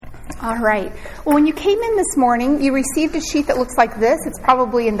All right. Well, when you came in this morning, you received a sheet that looks like this. It's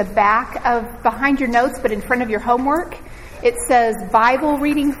probably in the back of behind your notes, but in front of your homework. It says Bible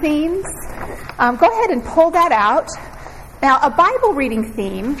reading themes. Go ahead and pull that out. Now, a Bible reading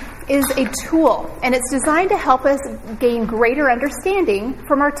theme is a tool, and it's designed to help us gain greater understanding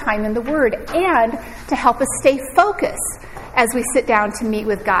from our time in the Word and to help us stay focused as we sit down to meet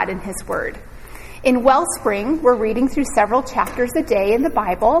with God in His Word. In Wellspring, we're reading through several chapters a day in the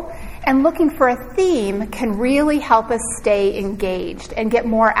Bible, and looking for a theme can really help us stay engaged and get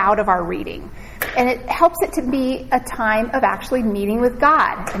more out of our reading. And it helps it to be a time of actually meeting with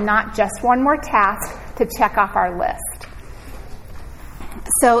God and not just one more task to check off our list.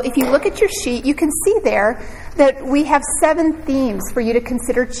 So if you look at your sheet, you can see there that we have 7 themes for you to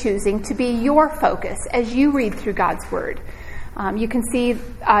consider choosing to be your focus as you read through God's Word. You can see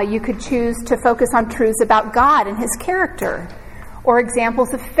you could choose to focus on truths about God and His character, or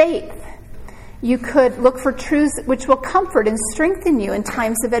examples of faith. You could look for truths which will comfort and strengthen you in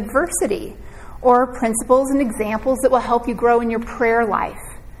times of adversity, or principles and examples that will help you grow in your prayer life.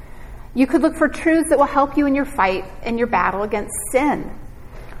 You could look for truths that will help you in your fight and your battle against sin,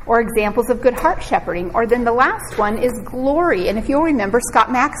 or examples of good heart shepherding. Or then the last one is glory. And if you'll remember,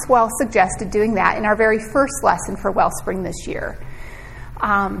 Scott Maxwell suggested doing that in our very first lesson for Wellspring this year.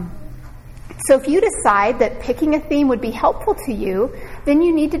 So if you decide that picking a theme would be helpful to you, then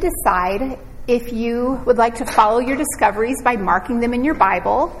you need to decide if you would like to follow your discoveries by marking them in your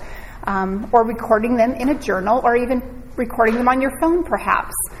Bible, or recording them in a journal, or even recording them on your phone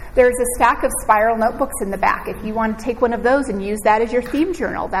perhaps. There's a stack of spiral notebooks in the back. If you want to take one of those and use that as your theme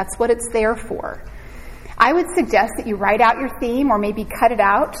journal, that's what it's there for. I would suggest that you write out your theme, or maybe cut it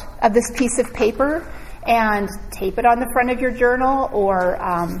out of this piece of paper and tape it on the front of your journal, or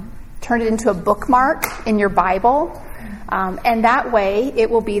turn it into a bookmark in your Bible. And that way it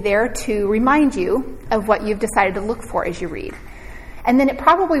will be there to remind you of what you've decided to look for as you read. And then it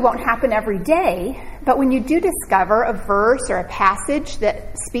probably won't happen every day, but when you do discover a verse or a passage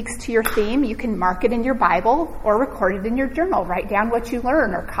that speaks to your theme, you can mark it in your Bible or record it in your journal. Write down what you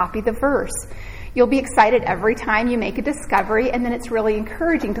learn or copy the verse. You'll be excited every time you make a discovery, and then it's really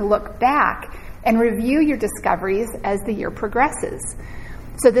encouraging to look back and review your discoveries as the year progresses.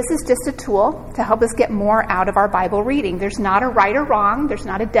 So this is just a tool to help us get more out of our Bible reading. There's not a right or wrong. There's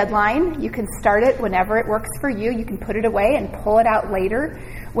not a deadline. You can start it whenever it works for you. You can put it away and pull it out later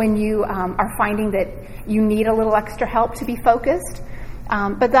when you are finding that you need a little extra help to be focused.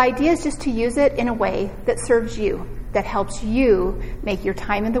 But the idea is just to use it in a way that serves you, that helps you make your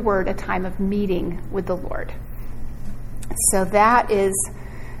time in the Word a time of meeting with the Lord. So that is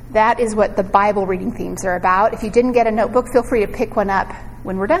what the Bible reading themes are about. If you didn't get a notebook, feel free to pick one up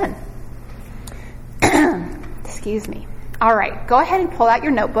when we're done. Excuse me. All right, go ahead and pull out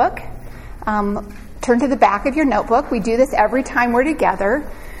your notebook. Turn to the back of your notebook. We do this every time we're together.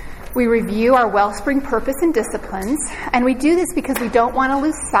 We review our Wellspring purpose and disciplines, and we do this because we don't want to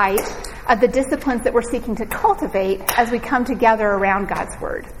lose sight of the disciplines that we're seeking to cultivate as we come together around God's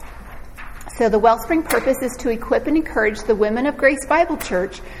Word. So the Wellspring purpose is to equip and encourage the women of Grace Bible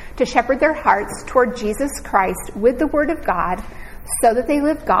Church to shepherd their hearts toward Jesus Christ with the Word of God, so that they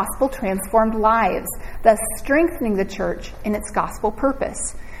live gospel-transformed lives, thus strengthening the church in its gospel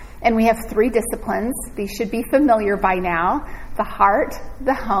purpose. And we have 3 disciplines. These should be familiar by now: the heart,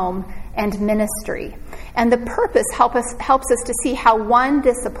 the home, and ministry. And the purpose helps us to see how one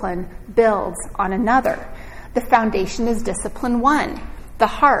discipline builds on another. The foundation is discipline 1, the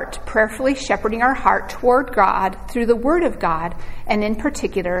heart, prayerfully shepherding our heart toward God through the Word of God, and in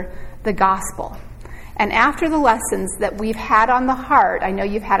particular, the gospel. And after the lessons that we've had on the heart, I know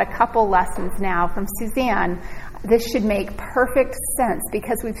you've had a couple lessons now from Suzanne, this should make perfect sense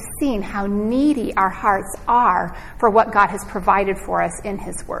because we've seen how needy our hearts are for what God has provided for us in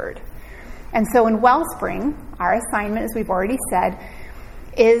His Word. And so in Wellspring, our assignment, as we've already said,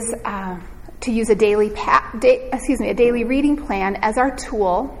 is to use a daily reading plan as our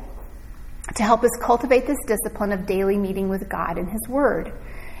tool to help us cultivate this discipline of daily meeting with God in His Word.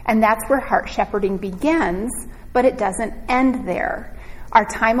 And that's where heart shepherding begins, but it doesn't end there. Our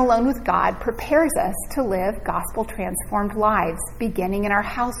time alone with God prepares us to live gospel-transformed lives, beginning in our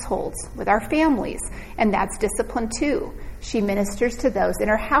households, with our families. And that's discipline 2. She ministers to those in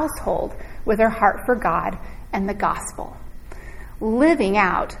her household with her heart for God and the gospel. Living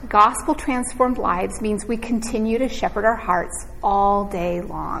out gospel-transformed lives means we continue to shepherd our hearts all day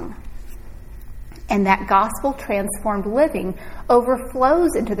long. And that gospel-transformed living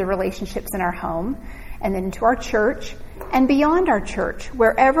overflows into the relationships in our home, and then into our church, and beyond our church,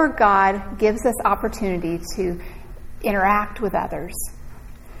 wherever God gives us opportunity to interact with others.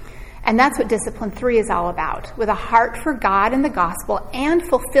 And that's what Discipline 3 is all about. With a heart for God and the gospel and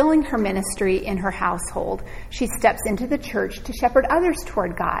fulfilling her ministry in her household, she steps into the church to shepherd others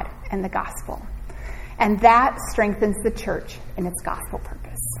toward God and the gospel. And that strengthens the church in its gospel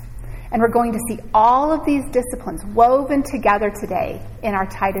purpose. And we're going to see all of these disciplines woven together today in our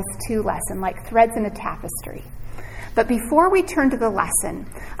Titus 2 lesson, like threads in a tapestry. But before we turn to the lesson,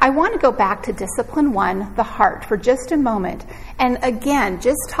 I want to go back to Discipline 1, the heart, for just a moment. And again,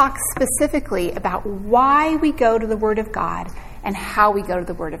 just talk specifically about why we go to the Word of God and how we go to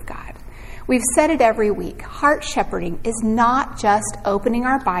the Word of God. We've said it every week. Heart shepherding is not just opening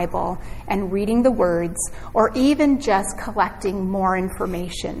our Bible and reading the words, or even just collecting more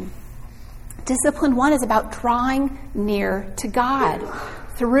information. Discipline 1 is about drawing near to God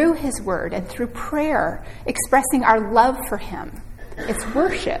through His Word and through prayer, expressing our love for Him. It's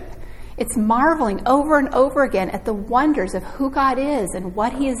worship. It's marveling over and over again at the wonders of who God is and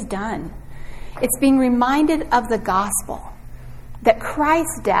what He has done. It's being reminded of the gospel, that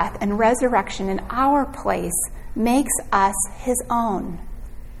Christ's death and resurrection in our place makes us His own.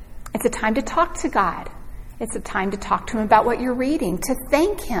 It's a time to talk to God. It's a time to talk to Him about what you're reading, to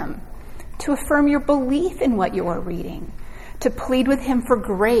thank Him, to affirm your belief in what you are reading, to plead with Him for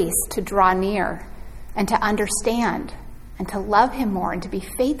grace to draw near and to understand and to love Him more and to be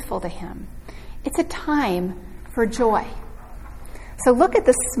faithful to Him. It's a time for joy. So look at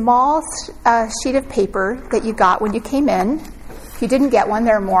the small sheet of paper that you got when you came in. If you didn't get one,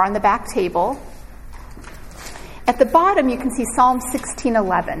 there are more on the back table. At the bottom, you can see Psalm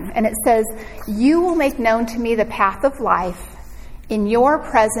 16:11, and it says, "You will make known to me the path of life. In your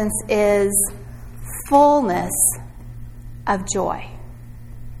presence is fullness of joy."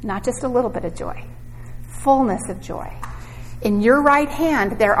 Not just a little bit of joy. Fullness of joy. In your right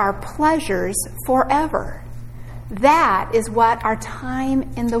hand, there are pleasures forever. That is what our time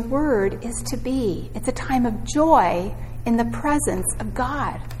in the Word is to be. It's a time of joy in the presence of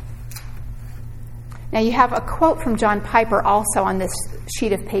God. Now you have a quote from John Piper also on this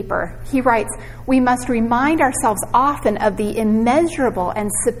sheet of paper. He writes, "We must remind ourselves often of the immeasurable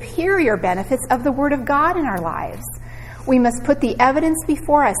and superior benefits of the Word of God in our lives. We must put the evidence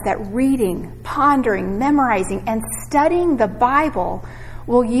before us that reading, pondering, memorizing, and studying the Bible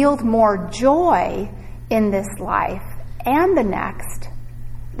will yield more joy in this life and the next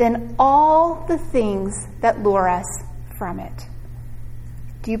than all the things that lure us from it."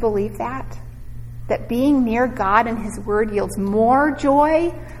 Do you believe that? That being near God and His Word yields more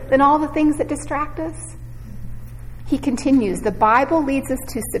joy than all the things that distract us? He continues, "The Bible leads us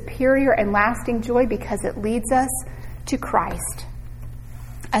to superior and lasting joy because it leads us to Christ,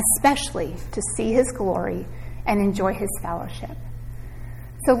 especially to see His glory and enjoy His fellowship."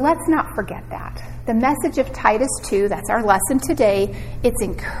 So let's not forget that. The message of Titus 2, that's our lesson today, it's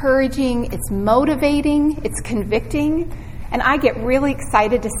encouraging, it's motivating, it's convicting, and I get really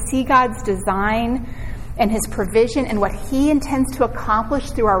excited to see God's design and His provision and what He intends to accomplish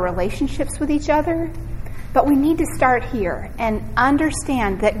through our relationships with each other. But we need to start here and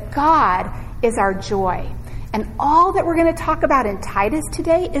understand that God is our joy. And all that we're going to talk about in Titus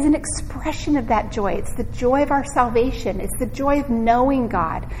today is an expression of that joy. It's the joy of our salvation. It's the joy of knowing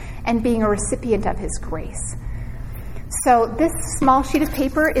God and being a recipient of His grace. So this small sheet of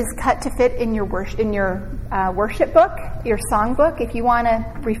paper is cut to fit in your worship book, your song book. If you want to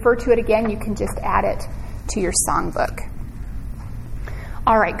refer to it again, you can just add it to your song book.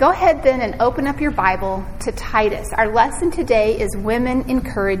 All right, go ahead then and open up your Bible to Titus. Our lesson today is Women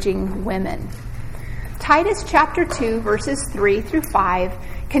Encouraging Women. Titus chapter 2, verses 3 through 5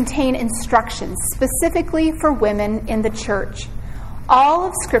 contain instructions specifically for women in the church. All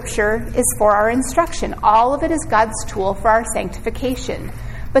of Scripture is for our instruction. All of it is God's tool for our sanctification.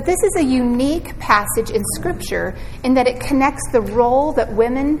 But this is a unique passage in Scripture in that it connects the role that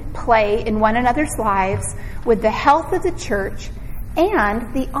women play in one another's lives with the health of the church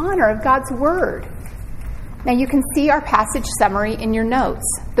and the honor of God's Word. Now you can see our passage summary in your notes.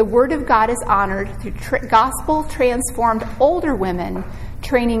 The Word of God is honored through gospel-transformed older women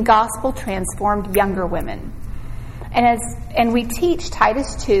training gospel-transformed younger women. And we teach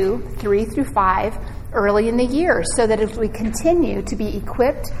Titus 2, 3 through 5 early in the year so that as we continue to be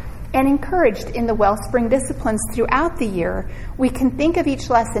equipped and encouraged in the Wellspring disciplines throughout the year, we can think of each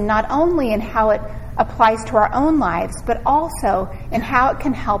lesson not only in how it applies to our own lives, but also in how it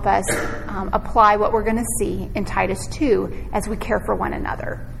can help us apply what we're going to see in Titus 2 as we care for one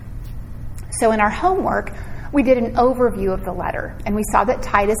another. So in our homework, we did an overview of the letter, and we saw that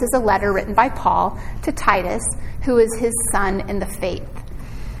Titus is a letter written by Paul to Titus, who is his son in the faith.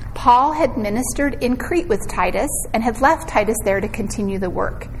 Paul had ministered in Crete with Titus and had left Titus there to continue the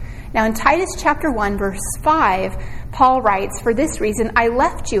work. Now in Titus chapter 1, verse 5, Paul writes, "For this reason I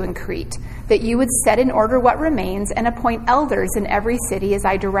left you in Crete, that you would set in order what remains and appoint elders in every city as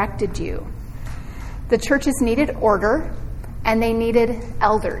I directed you." The churches needed order, and they needed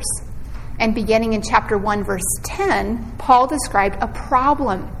elders. And beginning in chapter 1, verse 10, Paul described a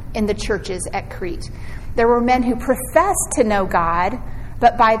problem in the churches at Crete. There were men who professed to know God,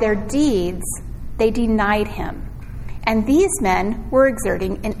 but by their deeds, they denied him. And these men were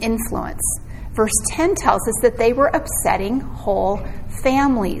exerting an influence. Verse 10 tells us that they were upsetting whole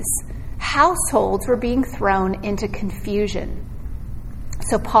families. Households were being thrown into confusion.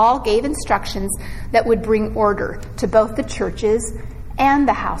 So Paul gave instructions that would bring order to both the churches and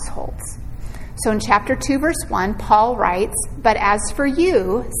the households. So in chapter 2, verse 1, Paul writes, "But as for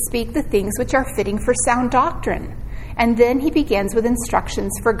you, speak the things which are fitting for sound doctrine." And then he begins with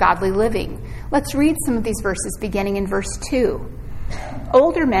instructions for godly living. Let's read some of these verses beginning in verse 2.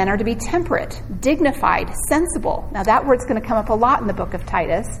 Older men are to be temperate, dignified, sensible. Now that word's going to come up a lot in the book of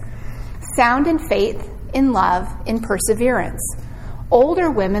Titus. Sound in faith, in love, in perseverance.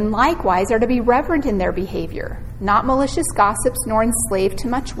 Older women likewise are to be reverent in their behavior, not malicious gossips nor enslaved to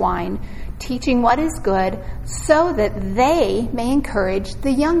much wine, teaching what is good, so that they may encourage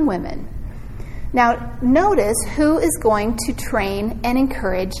the young women. Now, notice who is going to train and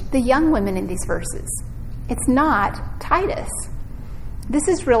encourage the young women in these verses. It's not Titus. This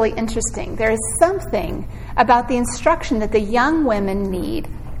is really interesting. There is something about the instruction that the young women need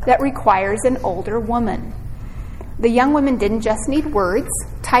that requires an older woman. The young women didn't just need words.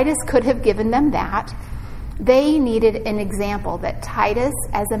 Titus could have given them that. They needed an example that Titus,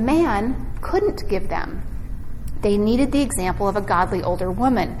 as a man, couldn't give them. They needed the example of a godly older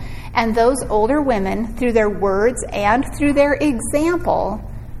woman. And those older women, through their words and through their example,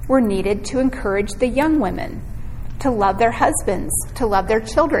 were needed to encourage the young women to love their husbands, to love their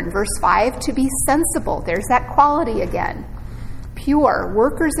children. Verse 5, to be sensible. There's that quality again. Pure,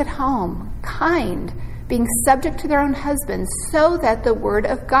 workers at home, kind, being subject to their own husbands, so that the word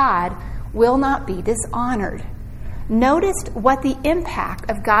of God will not be dishonored. Notice what the impact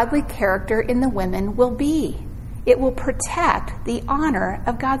of godly character in the women will be. It will protect the honor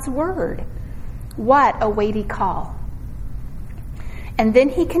of God's word. What a weighty call. And then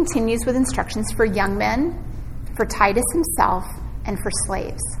he continues with instructions for young men, for Titus himself, and for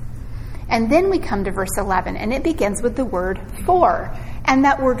slaves. And then we come to verse 11, and it begins with the word for. And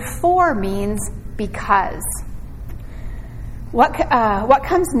that word for means because. What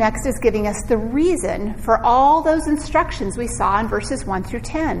comes next is giving us the reason for all those instructions we saw in verses 1 through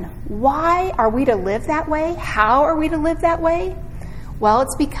 10. Why are we to live that way? How are we to live that way? Well,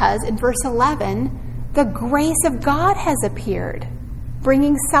 it's because in verse 11, the grace of God has appeared,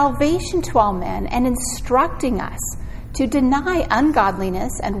 bringing salvation to all men and instructing us to deny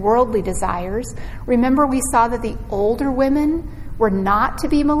ungodliness and worldly desires. Remember, we saw that the older women were not to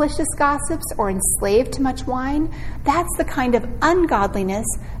be malicious gossips or enslaved to much wine. That's the kind of ungodliness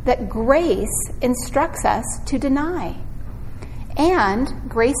that grace instructs us to deny. And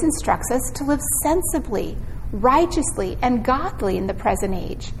grace instructs us to live sensibly, righteously, and godly in the present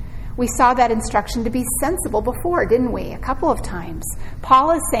age. We saw that instruction to be sensible before, didn't we? A couple of times.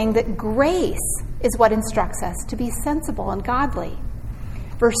 Paul is saying that grace is what instructs us to be sensible and godly.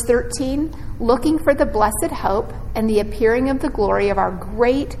 Verse 13, looking for the blessed hope and the appearing of the glory of our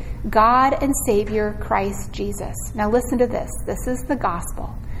great God and Savior, Christ Jesus. Now listen to this. This is the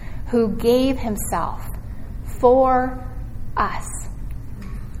gospel. Who gave himself for us.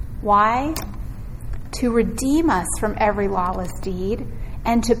 Why? To redeem us from every lawless deed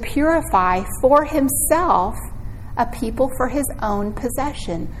and to purify for himself a people for his own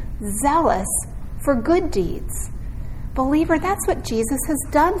possession, zealous for good deeds. Believer, that's what Jesus has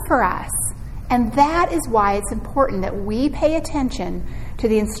done for us. And that is why it's important that we pay attention to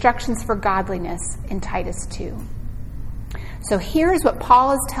the instructions for godliness in Titus 2. So here's what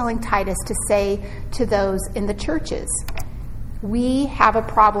Paul is telling Titus to say to those in the churches. We have a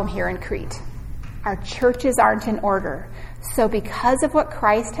problem here in Crete. Our churches aren't in order. So because of what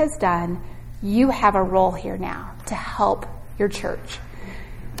Christ has done, you have a role here now to help your church.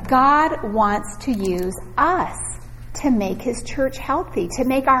 God wants to use us to make his church healthy, to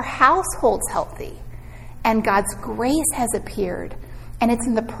make our households healthy. And God's grace has appeared, and it's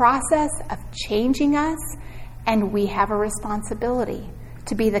in the process of changing us, and we have a responsibility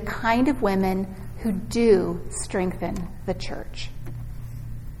to be the kind of women who do strengthen the church.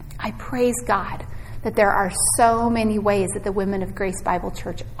 I praise God that there are so many ways that the women of Grace Bible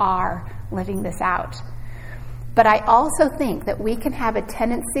Church are living this out. But I also think that we can have a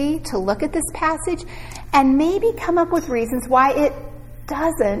tendency to look at this passage and maybe come up with reasons why it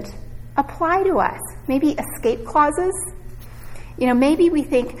doesn't apply to us. Maybe escape clauses. Maybe we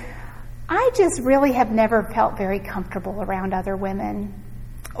think, I just really have never felt very comfortable around other women.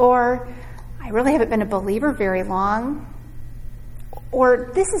 Or, I really haven't been a believer very long.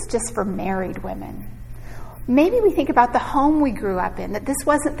 Or, this is just for married women. Maybe we think about the home we grew up in, that this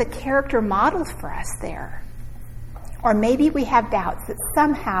wasn't the character models for us there. Or maybe we have doubts that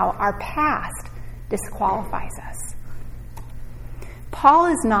somehow our past disqualifies us. Paul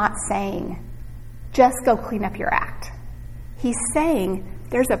is not saying, just go clean up your act. He's saying,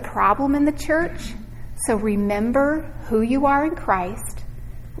 there's a problem in the church, so remember who you are in Christ.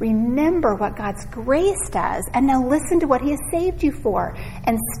 Remember what God's grace does, and now listen to what he has saved you for,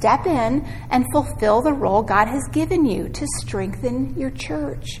 and step in and fulfill the role God has given you to strengthen your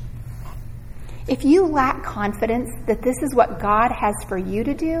church. If you lack confidence that this is what God has for you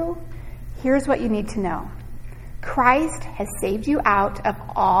to do, here's what you need to know. Christ has saved you out of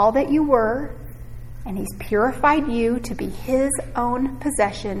all that you were, and he's purified you to be his own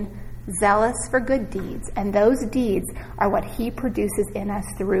possession, zealous for good deeds. And those deeds are what he produces in us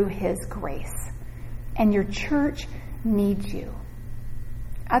through his grace. And your church needs you.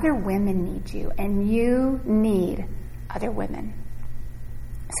 Other women need you, and you need other women.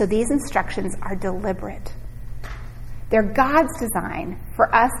 So these instructions are deliberate. They're God's design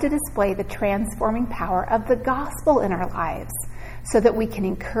for us to display the transforming power of the gospel in our lives so that we can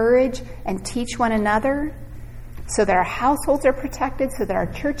encourage and teach one another, so that our households are protected, so that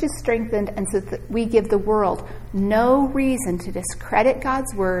our church is strengthened, and so that we give the world no reason to discredit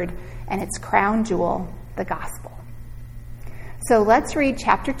God's word and its crown jewel, the gospel. So let's read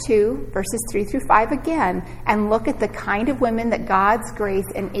chapter 2, verses 3 through 5 again, and look at the kind of women that God's grace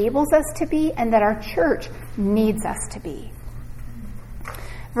enables us to be and that our church needs us to be.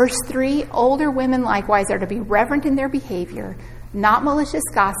 Verse 3, older women likewise are to be reverent in their behavior, not malicious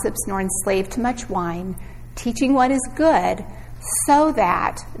gossips, nor enslaved to much wine, teaching what is good, so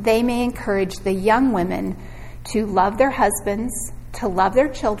that they may encourage the young women to love their husbands, to love their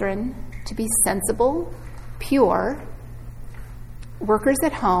children, to be sensible, pure, workers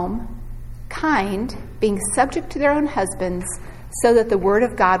at home, kind, being subject to their own husbands, so that the word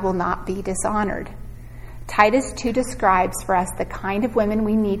of God will not be dishonored. Titus 2 describes for us the kind of women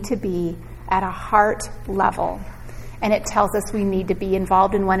we need to be at a heart level. And it tells us we need to be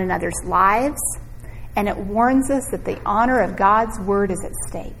involved in one another's lives, and it warns us that the honor of God's word is at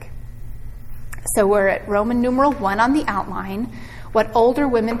stake. So we're at Roman numeral 1 on the outline, what older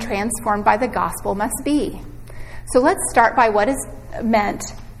women transformed by the gospel must be. So let's start by what is meant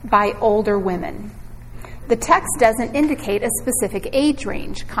by older women. The text doesn't indicate a specific age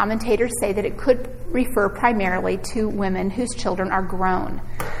range. Commentators say that it could refer primarily to women whose children are grown.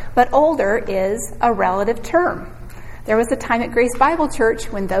 But older is a relative term. There was a time at Grace Bible Church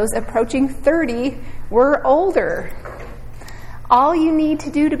when those approaching 30 were older. All you need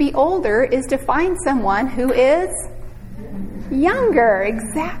to do to be older is to find someone who is younger.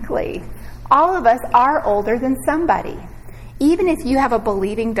 Exactly. All of us are older than somebody. Even if you have a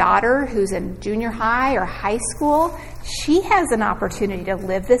believing daughter who's in junior high or high school, she has an opportunity to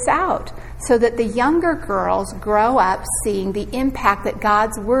live this out so that the younger girls grow up seeing the impact that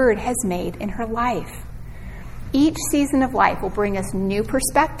God's word has made in her life. Each season of life will bring us new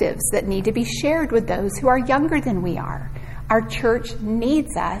perspectives that need to be shared with those who are younger than we are. Our church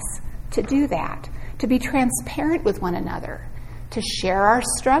needs us to do that, to be transparent with one another, to share our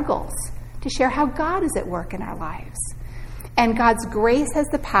struggles, to share how God is at work in our lives. And God's grace has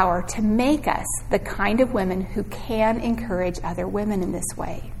the power to make us the kind of women who can encourage other women in this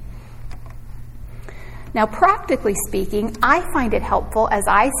way. Now, practically speaking, I find it helpful as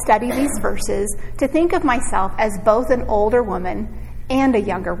I study these verses to think of myself as both an older woman and a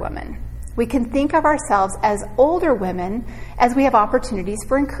younger woman. We can think of ourselves as older women as we have opportunities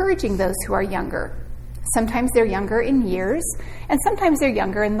for encouraging those who are younger. Sometimes they're younger in years, and sometimes they're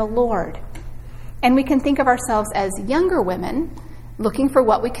younger in the Lord. And we can think of ourselves as younger women, looking for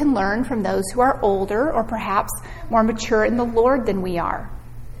what we can learn from those who are older or perhaps more mature in the Lord than we are.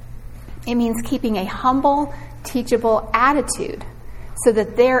 It means keeping a humble, teachable attitude so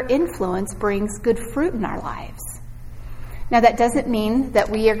that their influence brings good fruit in our lives. Now, that doesn't mean that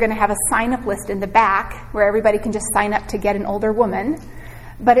we are going to have a sign-up list in the back where everybody can just sign up to get an older woman,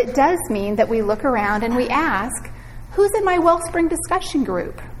 but it does mean that we look around and we ask, who's in my Wellspring discussion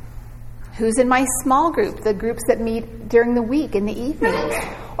group? Who's in my small group, the groups that meet during the week in the evenings?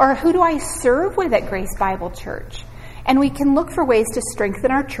 Or who do I serve with at Grace Bible Church? And we can look for ways to strengthen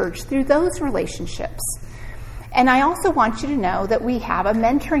our church through those relationships. And I also want you to know that we have a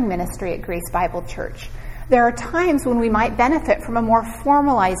mentoring ministry at Grace Bible Church. There are times when we might benefit from a more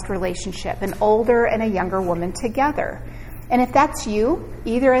formalized relationship, an older and a younger woman together. And if that's you,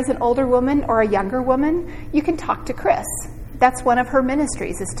 either as an older woman or a younger woman, you can talk to Chris. That's one of her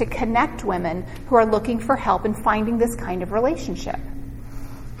ministries, is to connect women who are looking for help in finding this kind of relationship.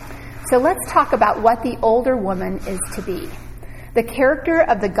 So let's talk about what the older woman is to be. The character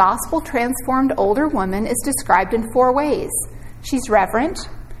of the gospel-transformed older woman is described in 4 ways. She's reverent.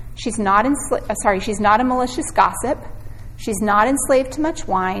 She's not a malicious gossip. She's not enslaved to much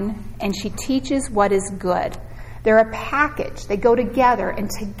wine. And she teaches what is good. They're a package. They go together, and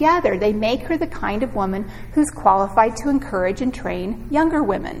together they make her the kind of woman who's qualified to encourage and train younger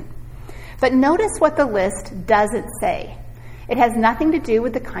women. But notice what the list doesn't say. It has nothing to do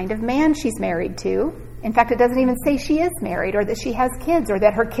with the kind of man she's married to. In fact, it doesn't even say she is married, or that she has kids, or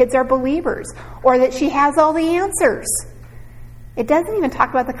that her kids are believers, or that she has all the answers. It doesn't even talk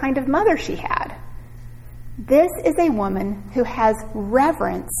about the kind of mother she had. This is a woman who has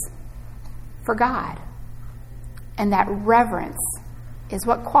reverence for God. And that reverence is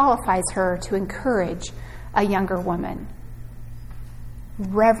what qualifies her to encourage a younger woman.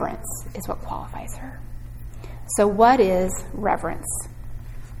 Reverence is what qualifies her. So what is reverence?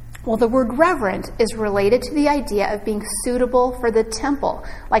 Well, the word reverent is related to the idea of being suitable for the temple,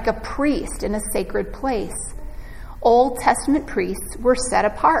 like a priest in a sacred place. Old Testament priests were set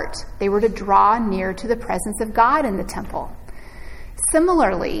apart. They were to draw near to the presence of God in the temple.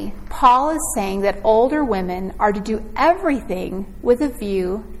 Similarly, Paul is saying that older women are to do everything with a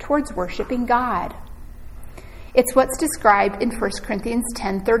view towards worshiping God. It's what's described in 1 Corinthians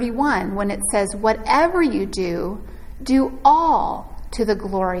 10:31 when it says, "Whatever you do, do all to the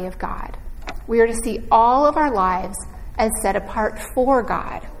glory of God." We are to see all of our lives as set apart for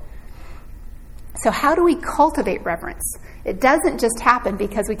God. So how do we cultivate reverence? It doesn't just happen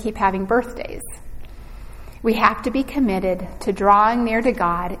because we keep having birthdays. We have to be committed to drawing near to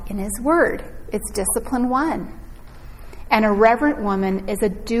God in His Word. It's discipline 1. And a reverent woman is a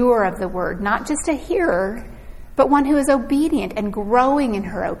doer of the Word, not just a hearer, but one who is obedient and growing in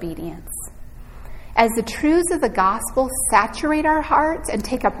her obedience. As the truths of the gospel saturate our hearts and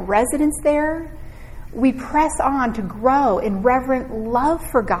take up residence there, we press on to grow in reverent love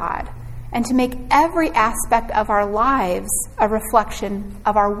for God and to make every aspect of our lives a reflection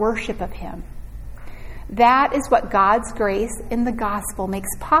of our worship of Him. That is what God's grace in the gospel makes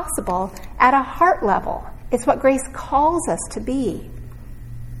possible at a heart level. It's what grace calls us to be.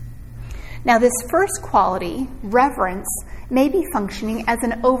 Now, this first quality, reverence, may be functioning as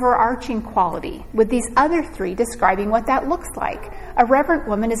an overarching quality, with these other 3 describing what that looks like. A reverent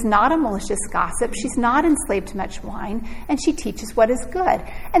woman is not a malicious gossip. She's not enslaved to much wine, and she teaches what is good.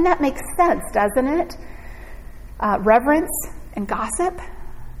 And that makes sense, doesn't it? Reverence and gossip,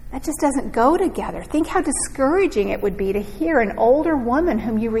 that just doesn't go together. Think how discouraging it would be to hear an older woman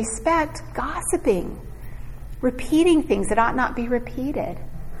whom you respect gossiping, repeating things that ought not be repeated,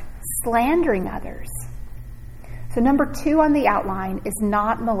 slandering others. So number 2 on the outline is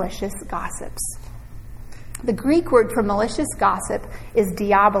not malicious gossips. The Greek word for malicious gossip is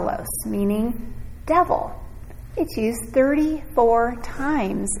diabolos, meaning devil. It's used 34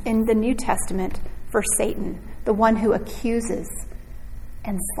 times in the New Testament for Satan, the one who accuses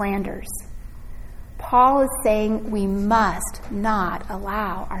and slanders. Paul is saying we must not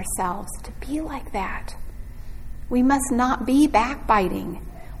allow ourselves to be like that. We must not be backbiting.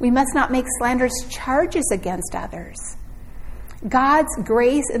 We must not make slanderous charges against others. God's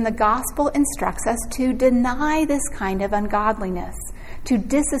grace in the gospel instructs us to deny this kind of ungodliness, to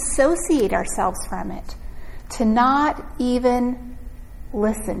disassociate ourselves from it, to not even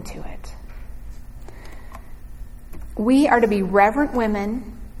listen to it. We are to be reverent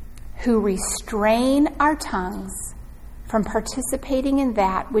women who restrain our tongues from participating in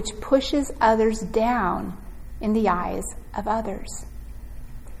that which pushes others down in the eyes of others.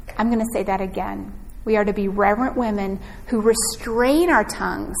 I'm going to say that again. We are to be reverent women who restrain our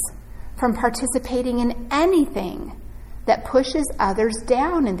tongues from participating in anything that pushes others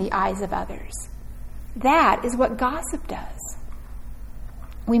down in the eyes of others. That is what gossip does.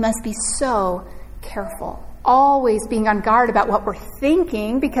 We must be so careful, always being on guard about what we're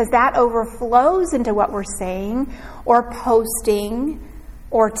thinking, because that overflows into what we're saying or posting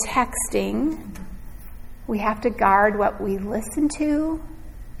or texting. We have to guard what we listen to,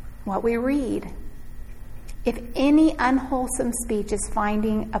 what we read. If any unwholesome speech is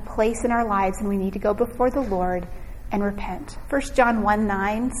finding a place in our lives, and we need to go before the Lord and repent. 1 John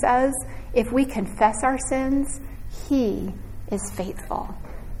 1:9 says, if we confess our sins, He is faithful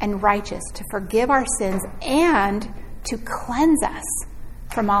and righteous to forgive our sins and to cleanse us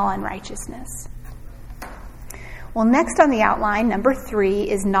from all unrighteousness. Well, next on the outline, number 3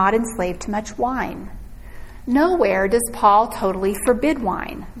 is not enslaved to much wine. Nowhere does Paul totally forbid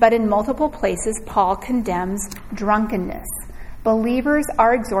wine, but in multiple places Paul condemns drunkenness. Believers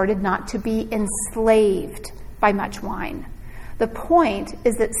are exhorted not to be enslaved by much wine. The point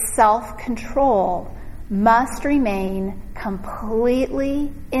is that self-control must remain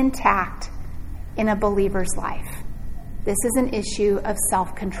completely intact in a believer's life. This is an issue of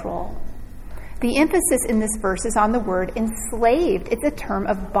self-control. The emphasis in this verse is on the word enslaved. It's a term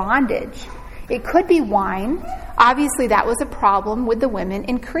of bondage. It could be wine. Obviously, that was a problem with the women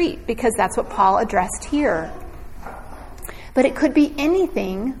in Crete because that's what Paul addressed here. But it could be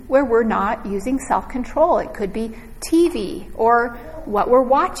anything where we're not using self-control. It could be TV or what we're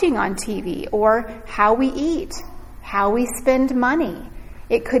watching on TV or how we eat, how we spend money.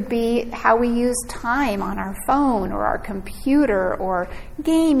 It could be how we use time on our phone or our computer or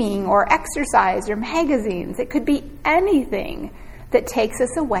gaming or exercise or magazines. It could be anything that takes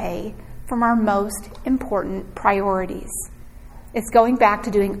us away from our most important priorities. It's going back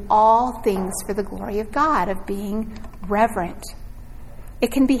to doing all things for the glory of God, of being reverent.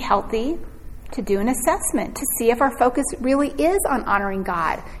 It can be healthy to do an assessment to see if our focus really is on honoring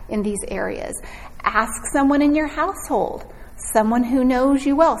God in these areas. Ask someone in your household, someone who knows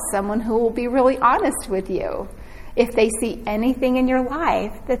you well, someone who will be really honest with you, if they see anything in your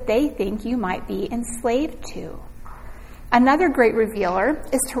life that they think you might be enslaved to. Another great revealer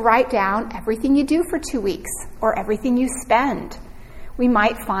is to write down everything you do for 2 weeks or everything you spend. We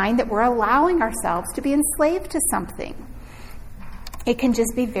might find that we're allowing ourselves to be enslaved to something. It can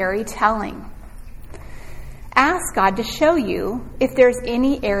just be very telling. Ask God to show you if there's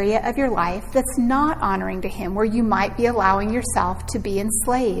any area of your life that's not honoring to Him, where you might be allowing yourself to be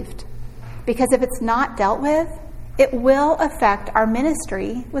enslaved. Because if it's not dealt with, it will affect our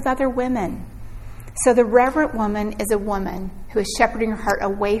ministry with other women. So the reverent woman is a woman who is shepherding her heart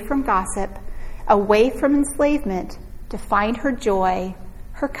away from gossip, away from enslavement, to find her joy,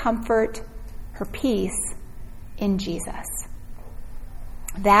 her comfort, her peace in Jesus.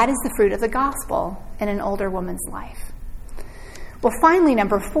 That is the fruit of the gospel in an older woman's life. Well, finally,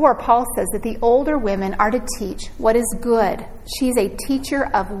 number 4, Paul says that the older women are to teach what is good. She's a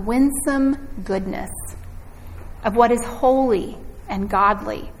teacher of winsome goodness, of what is holy and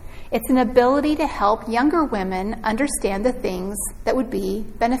godly. It's an ability to help younger women understand the things that would be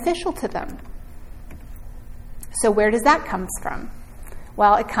beneficial to them. So where does that come from?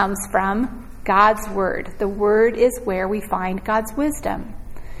 Well, it comes from God's Word. The Word is where we find God's wisdom.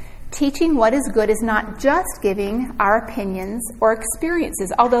 Teaching what is good is not just giving our opinions or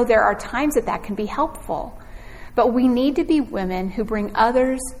experiences, although there are times that can be helpful. But we need to be women who bring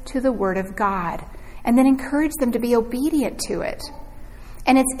others to the Word of God and then encourage them to be obedient to it.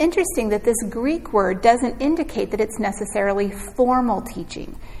 And it's interesting that this Greek word doesn't indicate that it's necessarily formal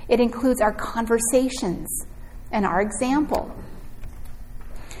teaching. It includes our conversations and our example.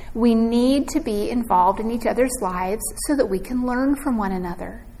 We need to be involved in each other's lives so that we can learn from one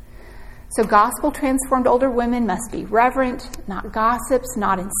another. So gospel-transformed older women must be reverent, not gossips,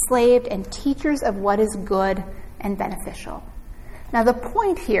 not enslaved, and teachers of what is good and beneficial. Now, the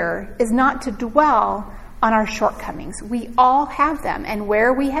point here is not to dwell on our shortcomings. We all have them, and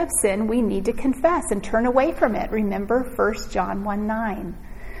where we have sinned, we need to confess and turn away from it. Remember 1 John 1:9.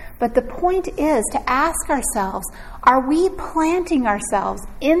 But the point is to ask ourselves, are we planting ourselves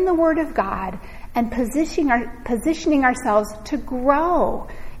in the Word of God and positioning ourselves to grow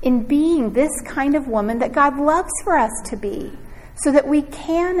in being this kind of woman that God loves for us to be, so that we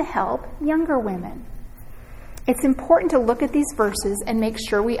can help younger women? It's important to look at these verses and make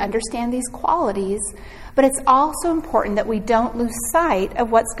sure we understand these qualities, but it's also important that we don't lose sight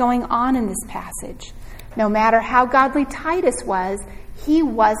of what's going on in this passage. No matter how godly Titus was, he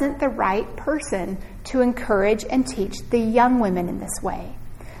wasn't the right person to encourage and teach the young women in this way.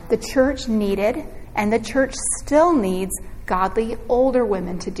 The church needed, and the church still needs, godly older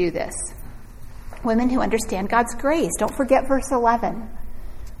women to do this. Women who understand God's grace. Don't forget verse 11.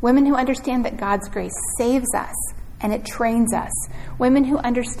 Women who understand that God's grace saves us and it trains us. Women who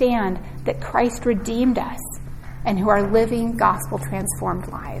understand that Christ redeemed us and who are living gospel-transformed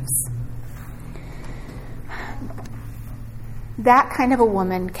lives. That kind of a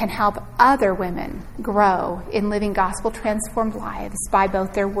woman can help other women grow in living gospel-transformed lives by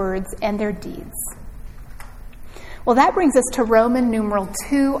both their words and their deeds. Well, that brings us to Roman numeral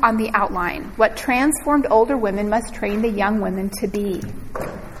 2 on the outline, what transformed older women must train the young women to be.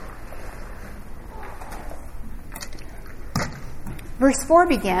 Verse 4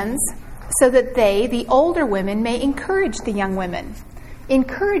 begins, so that they, the older women, may encourage the young women.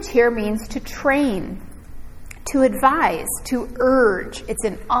 Encourage here means to train. to advise, to urge. It's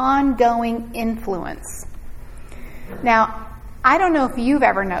an ongoing influence. Now, I don't know if you've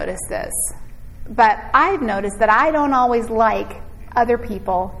ever noticed this, but I've noticed that I don't always like other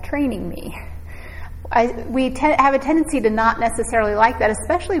people training me. We have a tendency to not necessarily like that,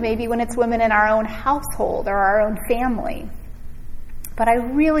 especially maybe when it's women in our own household or our own family. But I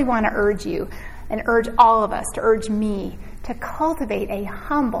really want to urge you and urge all of us, to urge me, to cultivate a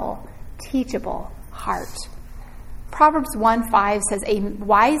humble, teachable heart. Proverbs 1:5 says, "A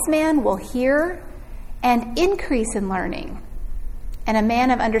wise man will hear and increase in learning, and a man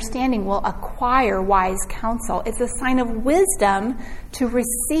of understanding will acquire wise counsel." It's a sign of wisdom to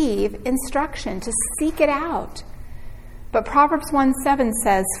receive instruction, to seek it out. But Proverbs 1:7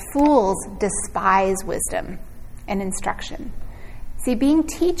 says, "Fools despise wisdom and instruction." See, being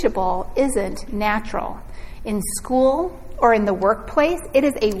teachable isn't natural. In school or in the workplace, it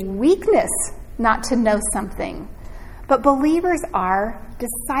is a weakness not to know something. But believers are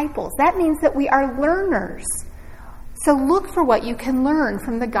disciples. That means that we are learners. So look for what you can learn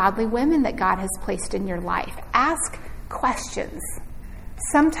from the godly women that God has placed in your life. Ask questions.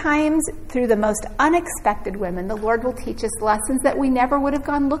 Sometimes through the most unexpected women, the Lord will teach us lessons that we never would have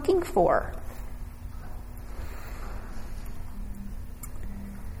gone looking for.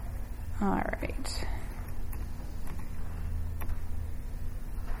 All right.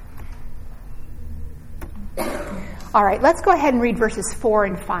 All right, let's go ahead and read verses 4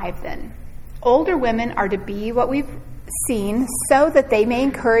 and 5 then. Older women are to be what we've seen so that they may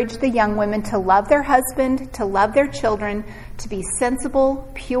encourage the young women to love their husband, to love their children, to be sensible,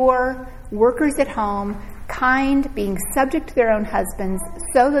 pure, workers at home, kind, being subject to their own husbands,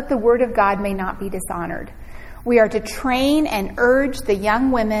 so that the word of God may not be dishonored. We are to train and urge the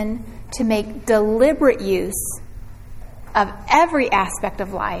young women to make deliberate use of every aspect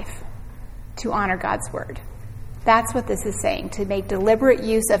of life to honor God's word. That's what this is saying, to make deliberate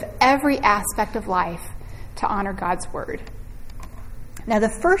use of every aspect of life to honor God's word. Now, the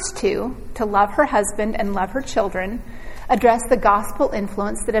first two, to love her husband and love her children, address the gospel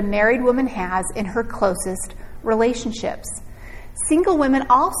influence that a married woman has in her closest relationships. Single women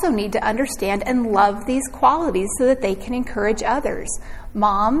also need to understand and love these qualities so that they can encourage others.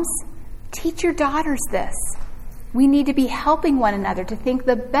 Moms, teach your daughters this. We need to be helping one another to think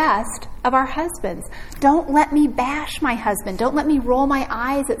the best of our husbands. Don't let me bash my husband. Don't let me roll my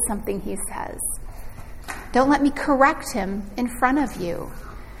eyes at something he says. Don't let me correct him in front of you.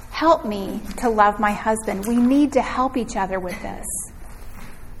 Help me to love my husband. We need to help each other with this.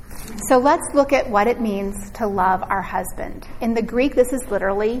 So let's look at what it means to love our husband. In the Greek, this is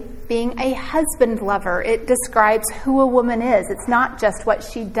literally being a husband lover. It describes who a woman is. It's not just what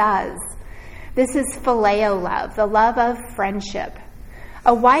she does. This is phileo love, the love of friendship.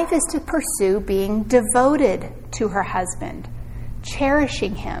 A wife is to pursue being devoted to her husband,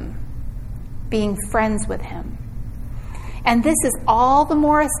 cherishing him, being friends with him. And this is all the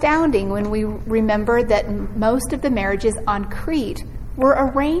more astounding when we remember that most of the marriages on Crete were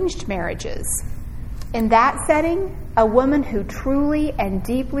arranged marriages. In that setting, a woman who truly and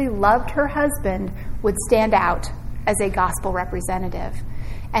deeply loved her husband would stand out as a gospel representative.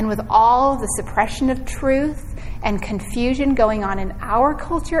 And with all the suppression of truth and confusion going on in our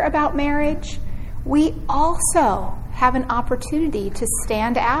culture about marriage, we also have an opportunity to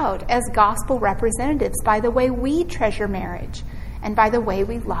stand out as gospel representatives by the way we treasure marriage and by the way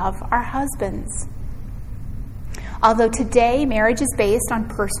we love our husbands. Although today marriage is based on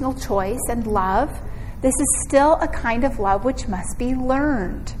personal choice and love, this is still a kind of love which must be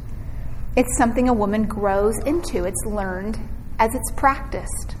learned. It's something a woman grows into. It's learned as it's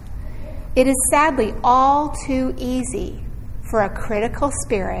practiced. It is sadly all too easy for a critical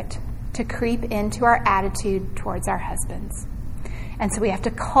spirit to creep into our attitude towards our husbands. And so we have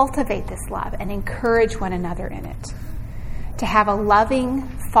to cultivate this love and encourage one another in it. To have a loving,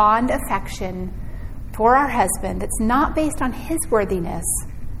 fond affection for our husband that's not based on his worthiness,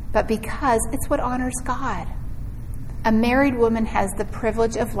 but because it's what honors God. A married woman has the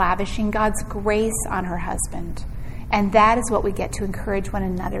privilege of lavishing God's grace on her husband. And that is what we get to encourage one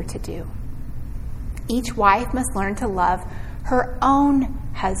another to do. Each wife must learn to love her own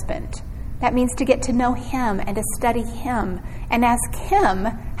husband. That means to get to know him and to study him and ask him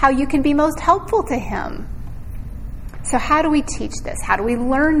how you can be most helpful to him. So how do we teach this? How do we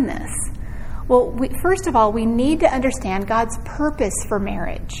learn this? Well, first of all, we need to understand God's purpose for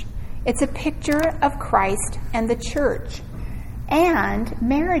marriage. It's a picture of Christ and the church. And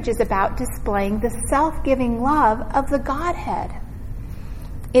marriage is about displaying the self-giving love of the Godhead.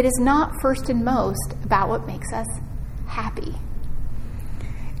 It is not first and most about what makes us happy.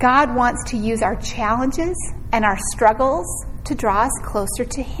 God wants to use our challenges and our struggles to draw us closer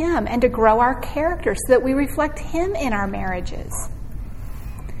to Him and to grow our character so that we reflect Him in our marriages.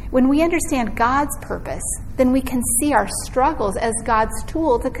 When we understand God's purpose, then we can see our struggles as God's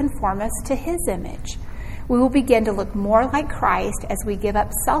tool to conform us to His image. We will begin to look more like Christ as we give up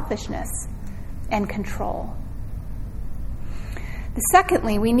selfishness and control.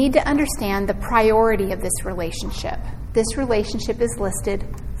 Secondly, we need to understand the priority of this relationship. This relationship is listed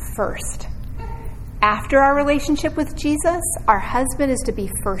first. After our relationship with Jesus, our husband is to be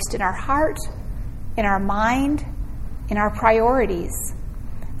first in our heart, in our mind, in our priorities.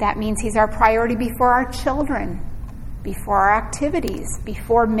 That means he's our priority before our children, before our activities,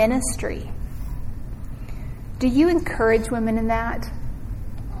 before ministry. Do you encourage women in that?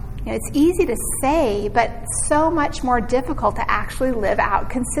 It's easy to say, but so much more difficult to actually live out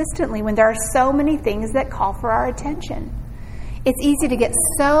consistently when there are so many things that call for our attention. It's easy to get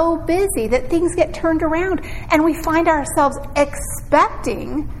so busy that things get turned around and we find ourselves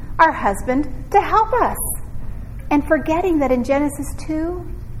expecting our husband to help us and forgetting that in Genesis 2,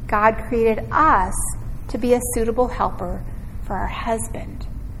 God created us to be a suitable helper for our husband.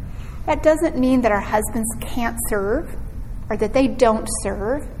 That doesn't mean that our husbands can't serve or that they don't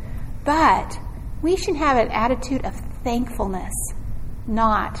serve, but we should have an attitude of thankfulness,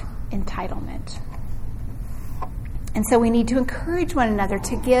 not entitlement. And so we need to encourage one another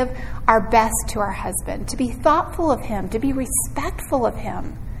to give our best to our husband, to be thoughtful of him, to be respectful of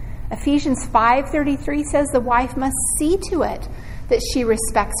him. Ephesians 5:33 says the wife must see to it that she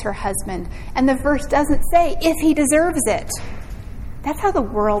respects her husband. And the verse doesn't say if he deserves it. That's how the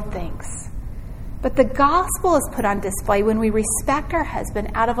world thinks. But the gospel is put on display when we respect our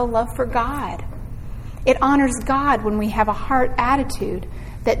husband out of a love for God. It honors God when we have a heart attitude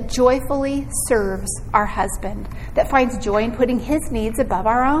that joyfully serves our husband, that finds joy in putting his needs above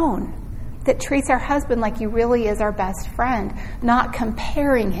our own, that treats our husband like he really is our best friend, not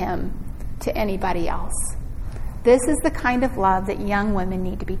comparing him to anybody else. This is the kind of love that young women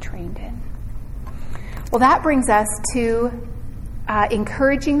need to be trained in. Well, that brings us to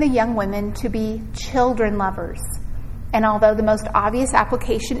encouraging the young women to be children lovers. And although the most obvious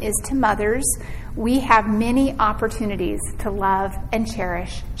application is to mothers, we have many opportunities to love and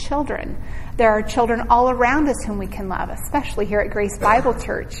cherish children. There are children all around us whom we can love, especially here at Grace Bible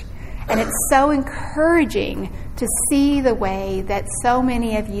Church. And it's so encouraging to see the way that so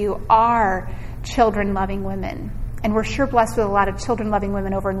many of you are children-loving women. And we're sure blessed with a lot of children-loving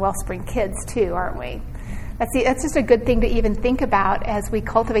women over in Wellspring Kids, too, aren't we? That's just a good thing to even think about as we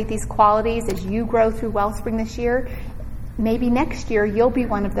cultivate these qualities, as you grow through Wellspring this year. Maybe next year you'll be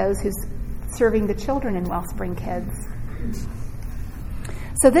one of those who's serving the children in Wellspring Kids.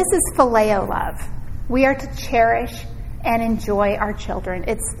 So this is phileo love. We are to cherish and enjoy our children.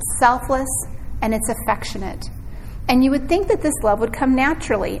 It's selfless and it's affectionate. And you would think that this love would come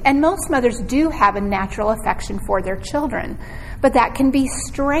naturally. And most mothers do have a natural affection for their children. But that can be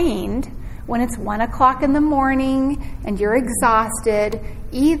strained when it's 1 o'clock in the morning and you're exhausted,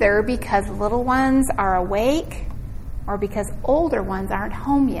 either because little ones are awake or because older ones aren't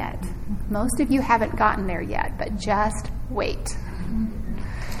home yet. Most of you haven't gotten there yet, but just wait.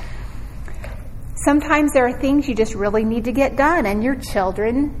 Sometimes there are things you just really need to get done, and your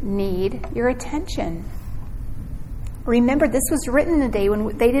children need your attention. Remember, this was written in a day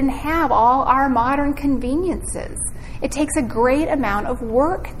when they didn't have all our modern conveniences. It takes a great amount of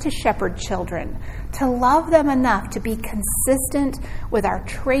work to shepherd children, to love them enough to be consistent with our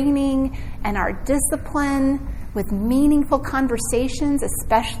training and our discipline, with meaningful conversations,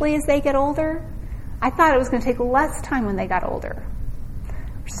 especially as they get older. I thought it was going to take less time when they got older.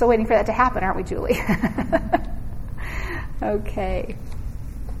 We're still waiting for that to happen, aren't we, Julie? Okay.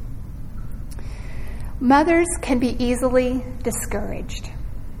 Mothers can be easily discouraged.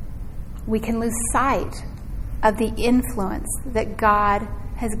 We can lose sight of the influence that God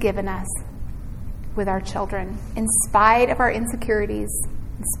has given us with our children. In spite of our insecurities,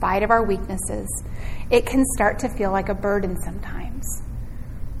 in spite of our weaknesses, it can start to feel like a burden sometimes.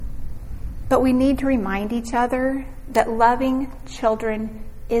 But we need to remind each other that loving children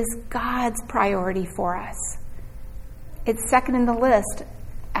is God's priority for us. It's second in the list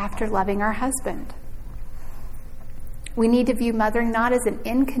after loving our husband. We need to view mothering not as an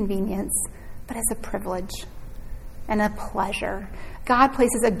inconvenience, but as a privilege and a pleasure. God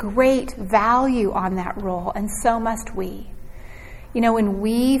places a great value on that role, and so must we. You know, when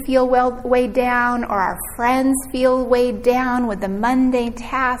we feel weighed down, or our friends feel weighed down with the mundane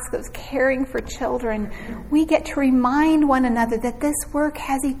task of caring for children, we get to remind one another that this work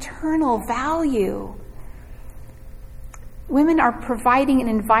has eternal value. Women are providing an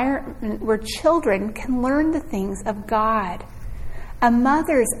environment where children can learn the things of God. A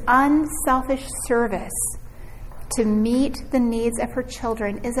mother's unselfish service to meet the needs of her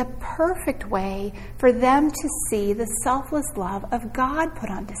children is a perfect way for them to see the selfless love of God put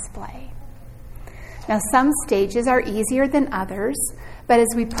on display. Now, some stages are easier than others, but as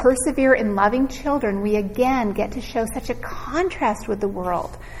we persevere in loving children, we again get to show such a contrast with the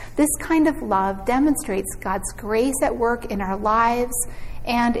world. This kind of love demonstrates God's grace at work in our lives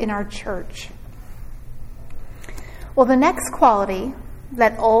and in our church. Well, the next quality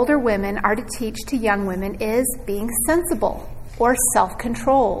that older women are to teach to young women is being sensible or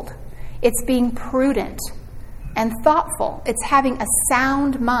self-controlled. It's being prudent and thoughtful. It's having a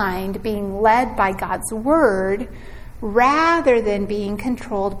sound mind, being led by God's word rather than being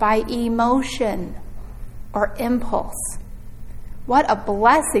controlled by emotion or impulse. What a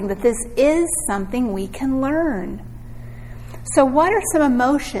blessing that this is something we can learn. So what are some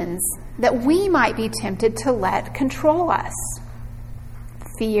emotions that we might be tempted to let control us?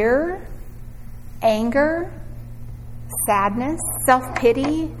 Fear, anger, sadness,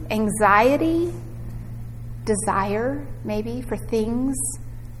 self-pity, anxiety, desire, maybe, for things,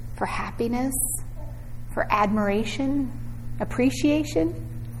 for happiness, for admiration, appreciation.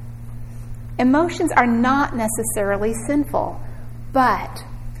 Emotions are not necessarily sinful, but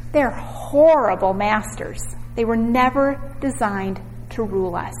they're horrible masters. They were never designed to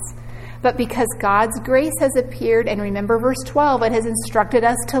rule us. But because God's grace has appeared, and remember verse 12, it has instructed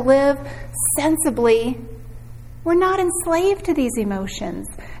us to live sensibly, we're not enslaved to these emotions.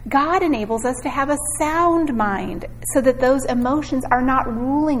 God enables us to have a sound mind so that those emotions are not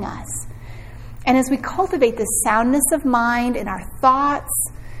ruling us. And as we cultivate this soundness of mind in our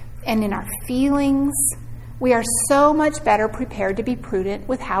thoughts and in our feelings, we are so much better prepared to be prudent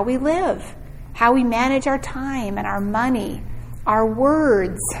with how we live, how we manage our time and our money, our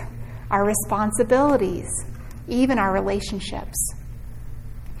words, our responsibilities, even our relationships.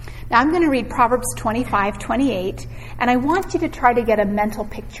 Now I'm going to read Proverbs 25:28, and I want you to try to get a mental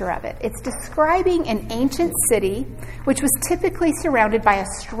picture of it. It's describing an ancient city which was typically surrounded by a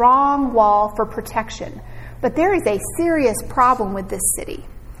strong wall for protection. But there is a serious problem with this city.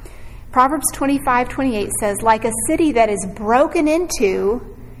 Proverbs 25:28 says, like a city that is broken into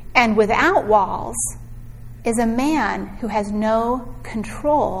and without walls is a man who has no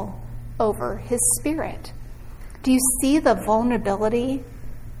control over his spirit. Do you see the vulnerability,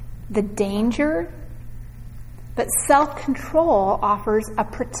 the danger? But self-control offers a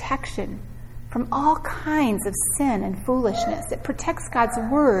protection from all kinds of sin and foolishness. It protects God's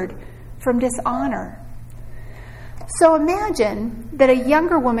word from dishonor. So imagine that a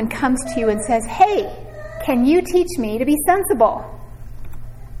younger woman comes to you and says, hey, can you teach me to be sensible?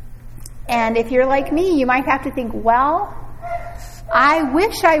 And if you're like me, you might have to think, well, I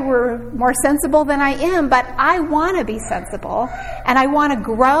wish I were more sensible than I am, but I want to be sensible, and I want to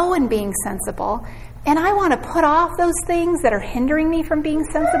grow in being sensible, and I want to put off those things that are hindering me from being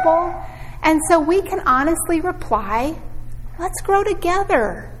sensible. And so we can honestly reply, let's grow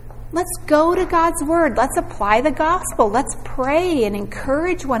together. Let's go to God's word. Let's apply the gospel. Let's pray and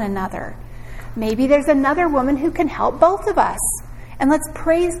encourage one another. Maybe there's another woman who can help both of us. And let's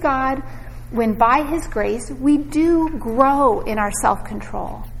praise God when by his grace we do grow in our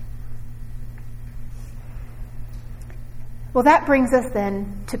self-control. Well, that brings us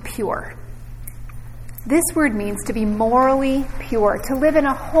then to pure. This word means to be morally pure, to live in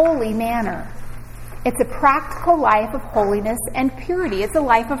a holy manner. It's a practical life of holiness and purity. It's a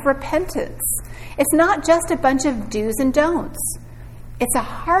life of repentance. It's not just a bunch of do's and don'ts. It's a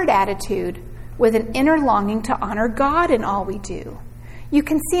heart attitude with an inner longing to honor God in all we do. You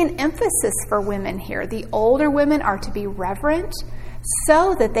can see an emphasis for women here. The older women are to be reverent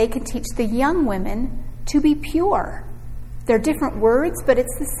so that they can teach the young women to be pure. They're different words, but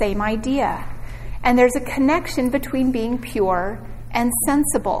it's the same idea. And there's a connection between being pure and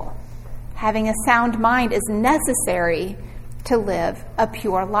sensible. Having a sound mind is necessary to live a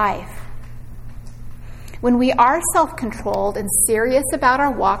pure life. When we are self-controlled and serious about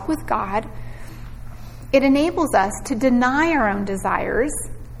our walk with God, it enables us to deny our own desires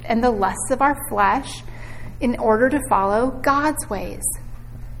and the lusts of our flesh in order to follow God's ways.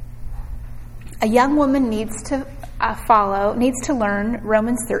 A young woman needs to learn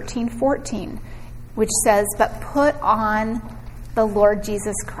Romans 13:14, which says, "But put on the Lord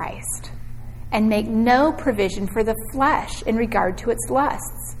Jesus Christ, and make no provision for the flesh in regard to its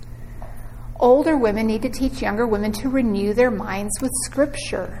lusts." Older women need to teach younger women to renew their minds with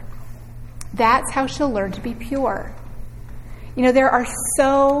Scripture. That's how she'll learn to be pure. You know, there are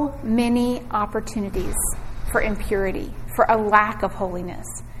so many opportunities for impurity, for a lack of holiness.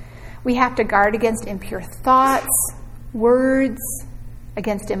 We have to guard against impure thoughts, words,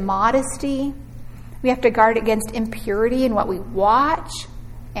 against immodesty. We have to guard against impurity in what we watch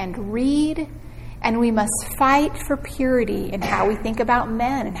and read. And we must fight for purity in how we think about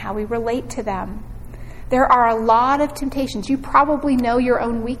men and how we relate to them. There are a lot of temptations. You probably know your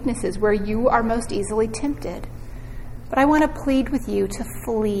own weaknesses where you are most easily tempted. But I want to plead with you to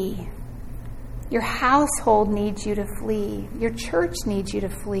flee. Your household needs you to flee. Your church needs you to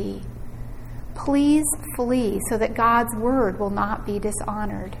flee. Please flee so that God's word will not be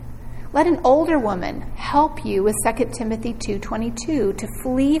dishonored. Let an older woman help you with 2 Timothy 2:22 to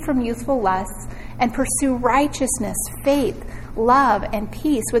flee from youthful lusts and pursue righteousness, faith, love, and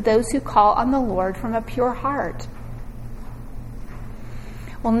peace with those who call on the Lord from a pure heart.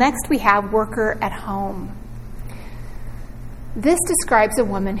 Well, next we have worker at home. This describes a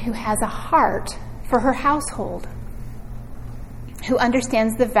woman who has a heart for her household, who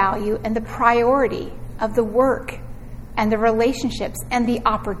understands the value and the priority of the work and the relationships and the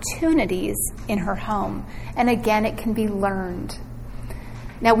opportunities in her home. And again, it can be learned.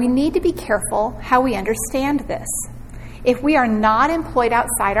 Now, we need to be careful how we understand this. If we are not employed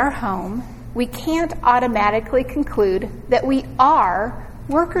outside our home, we can't automatically conclude that we are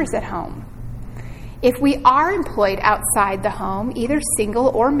workers at home. If we are employed outside the home, either single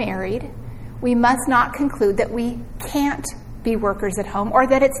or married, we must not conclude that we can't be workers at home or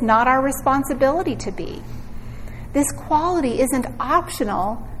that it's not our responsibility to be. This quality isn't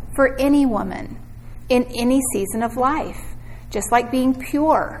optional for any woman in any season of life. Just like being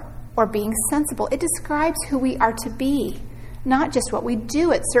pure or being sensible, it describes who we are to be, not just what we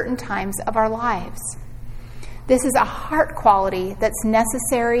do at certain times of our lives. This is a heart quality that's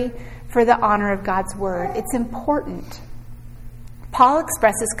necessary for the honor of God's word. It's important. Paul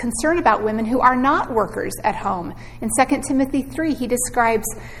expresses concern about women who are not workers at home. In 2 Timothy 3, he describes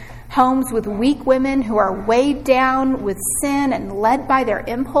homes with weak women who are weighed down with sin and led by their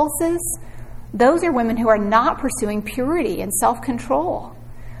impulses. Those are women who are not pursuing purity and self-control.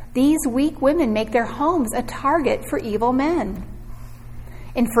 These weak women make their homes a target for evil men.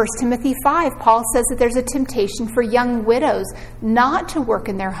 In 1 Timothy 5, Paul says that there's a temptation for young widows not to work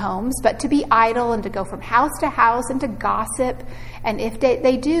in their homes, but to be idle and to go from house to house and to gossip. And if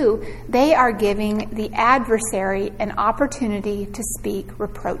they do, they are giving the adversary an opportunity to speak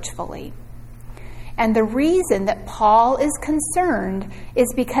reproachfully. And the reason that Paul is concerned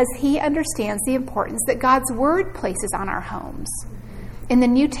is because he understands the importance that God's word places on our homes. In the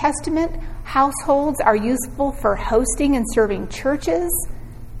New Testament, households are useful for hosting and serving churches,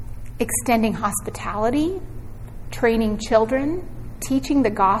 extending hospitality, training children, teaching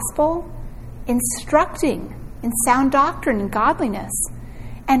the gospel, instructing in sound doctrine and godliness,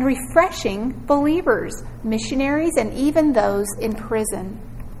 and refreshing believers, missionaries, and even those in prison.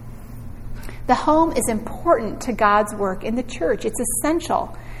 The home is important to God's work in the church. It's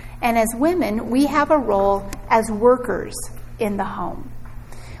essential. And as women, we have a role as workers in the home.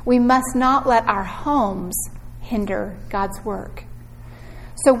 We must not let our homes hinder God's work.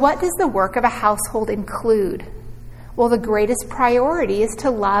 So what does the work of a household include? Well, the greatest priority is to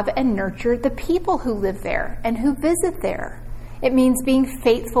love and nurture the people who live there and who visit there. It means being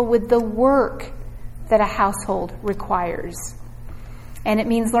faithful with the work that a household requires. And it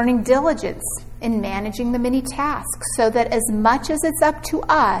means learning diligence in managing the many tasks so that as much as it's up to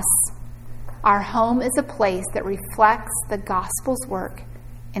us, our home is a place that reflects the gospel's work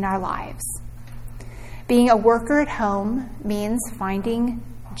in our lives. Being a worker at home means finding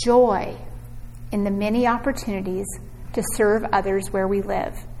joy in the many opportunities to serve others where we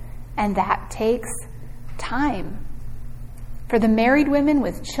live. And that takes time. For the married women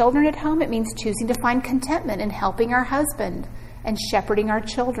with children at home, it means choosing to find contentment in helping our husband and shepherding our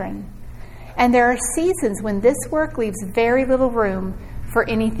children. And there are seasons when this work leaves very little room for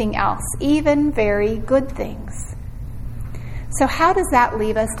anything else, even very good things. So how does that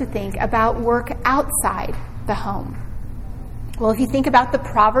leave us to think about work outside the home? Well, if you think about the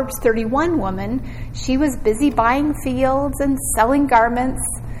Proverbs 31 woman, she was busy buying fields and selling garments,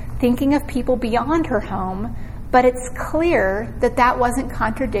 thinking of people beyond her home, but it's clear that that wasn't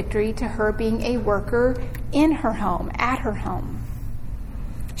contradictory to her being a worker in her home, at her home.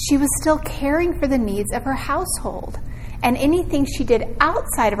 She was still caring for the needs of her household, and anything she did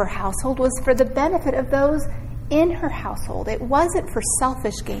outside of her household was for the benefit of those in her household. It wasn't for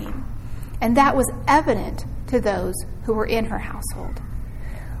selfish gain, and that was evident to those who were in her household.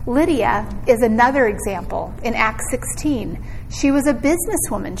 Lydia is another example in Acts 16. She was a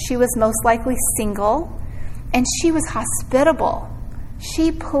businesswoman. She was most likely single, and she was hospitable.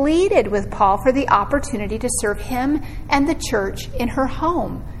 She pleaded with Paul for the opportunity to serve him and the church in her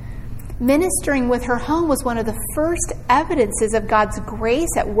home. Ministering with her home was one of the first evidences of God's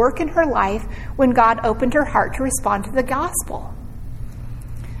grace at work in her life when God opened her heart to respond to the gospel.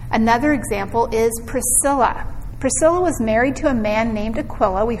 Another example is Priscilla. Priscilla was married to a man named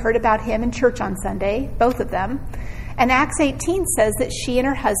Aquila. We heard about him in church on Sunday, both of them. And Acts 18 says that she and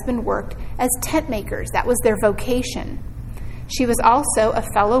her husband worked as tent makers. That was their vocation. She was also a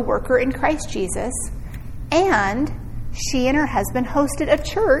fellow worker in Christ Jesus. And she and her husband hosted a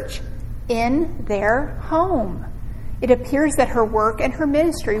church in their home. It appears that her work and her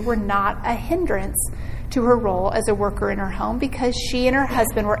ministry were not a hindrance to her role as a worker in her home because she and her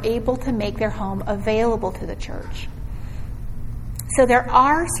husband were able to make their home available to the church. So there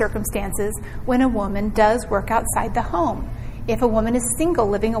are circumstances when a woman does work outside the home. If a woman is single,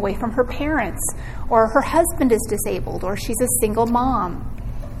 living away from her parents, or her husband is disabled, or she's a single mom.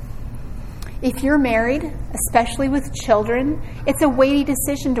 If you're married, especially with children, it's a weighty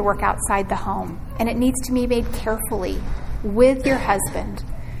decision to work outside the home, and it needs to be made carefully with your husband,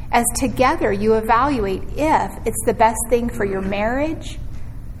 as together you evaluate if it's the best thing for your marriage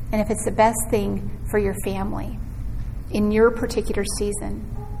and if it's the best thing for your family in your particular season.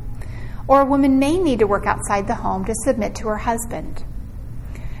 Or a woman may need to work outside the home to submit to her husband.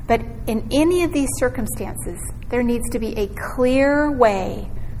 But in any of these circumstances, there needs to be a clear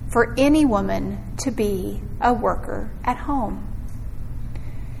way for any woman to be a worker at home.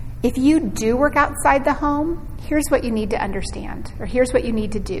 If you do work outside the home, here's what you need to understand, or here's what you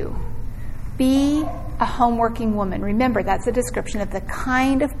need to do. Be a home-working woman. Remember, that's a description of the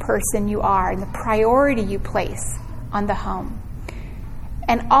kind of person you are and the priority you place on the home.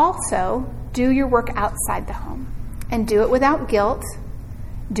 And also, do your work outside the home. And do it without guilt.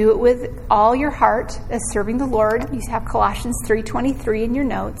 Do it with all your heart as serving the Lord. You have Colossians 3:23 in your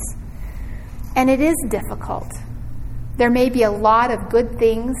notes. And it is difficult. There may be a lot of good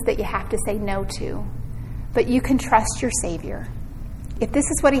things that you have to say no to, but you can trust your Savior. If this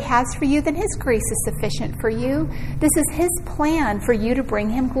is what He has for you, then His grace is sufficient for you. This is His plan for you to bring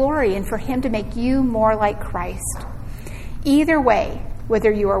Him glory and for Him to make you more like Christ. Either way,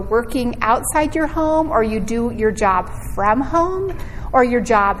 whether you are working outside your home or you do your job from home or your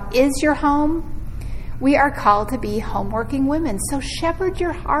job is your home, we are called to be home-working women. So shepherd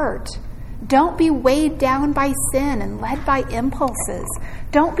your heart. Don't be weighed down by sin and led by impulses.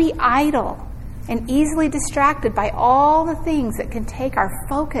 Don't be idle and easily distracted by all the things that can take our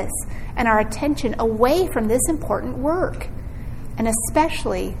focus and our attention away from this important work, and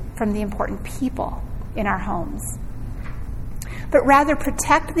especially from the important people in our homes. But rather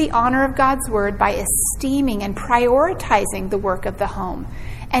protect the honor of God's word by esteeming and prioritizing the work of the home,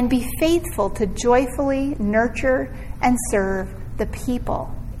 and be faithful to joyfully nurture and serve the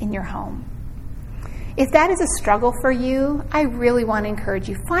people in your home. If that is a struggle for you, I really want to encourage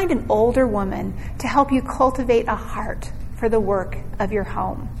you, find an older woman to help you cultivate a heart for the work of your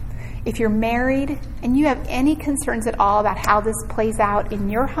home. If you're married and you have any concerns at all about how this plays out in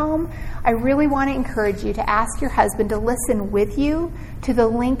your home, I really want to encourage you to ask your husband to listen with you to the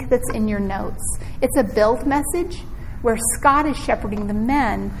link that's in your notes. It's a build message where Scott is shepherding the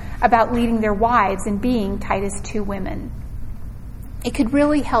men about leading their wives and being Titus 2 women. It could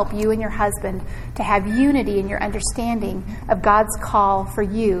really help you and your husband to have unity in your understanding of God's call for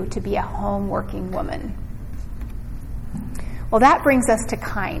you to be a home-working woman. Well, that brings us to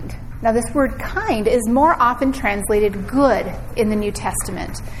kind. Now, this word kind is more often translated good in the New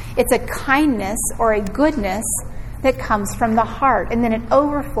Testament. It's a kindness or a goodness that comes from the heart, and then it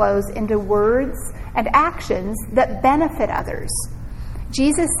overflows into words and actions that benefit others.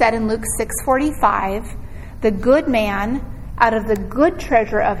 Jesus said in Luke 6:45, "The good man out of the good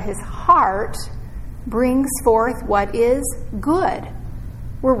treasure of his heart brings forth what is good."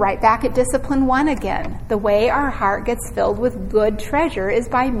 We're right back at Discipline 1 again. The way our heart gets filled with good treasure is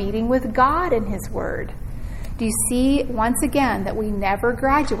by meeting with God in His Word. Do you see once again that we never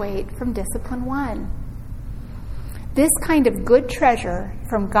graduate from Discipline 1? This kind of good treasure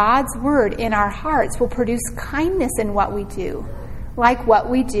from God's Word in our hearts will produce kindness in what we do, like what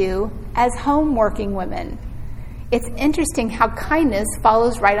we do as home-working women. It's interesting how kindness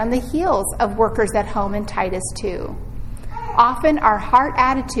follows right on the heels of workers at home in Titus 2. Often our heart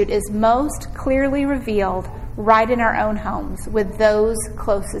attitude is most clearly revealed right in our own homes with those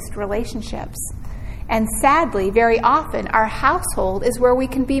closest relationships. And sadly, very often our household is where we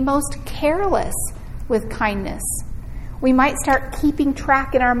can be most careless with kindness. We might start keeping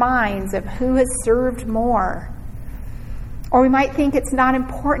track in our minds of who has served more. Or we might think it's not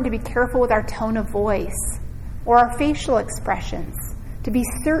important to be careful with our tone of voice or our facial expressions to be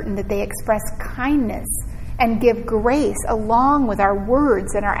certain that they express kindness and give grace along with our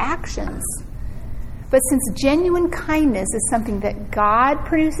words and our actions. But since genuine kindness is something that God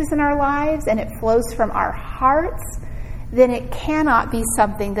produces in our lives and it flows from our hearts, then it cannot be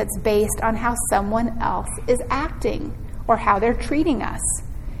something that's based on how someone else is acting or how they're treating us.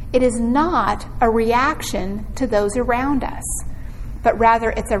 It is not a reaction to those around us, but rather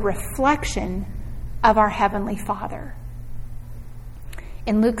it's a reflection of our Heavenly Father.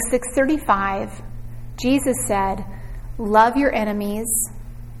 In Luke 6:35, Jesus said, "Love your enemies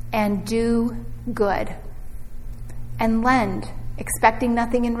and do good, and lend, expecting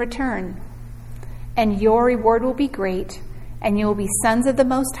nothing in return. And your reward will be great, and you will be sons of the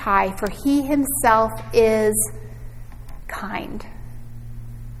Most High, for He Himself is kind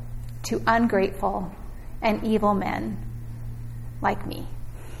to ungrateful and evil men like me."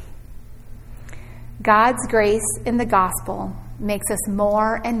 God's grace in the gospel makes us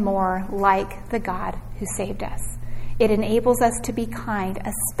more and more like the God who saved us. It enables us to be kind,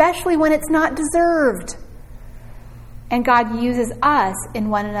 especially when it's not deserved. And God uses us in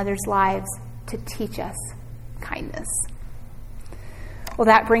one another's lives to teach us kindness. Well,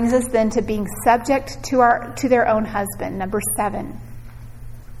 that brings us then to being subject to their own husband, number 7.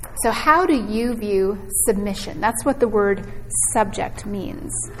 So how do you view submission? That's what the word subject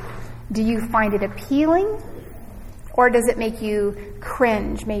means. Do you find it appealing, or does it make you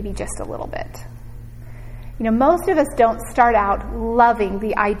cringe maybe just a little bit? You know, most of us don't start out loving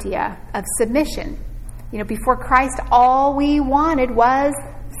the idea of submission. You know, before Christ, all we wanted was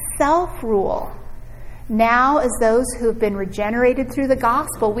self-rule. Now, as those who have been regenerated through the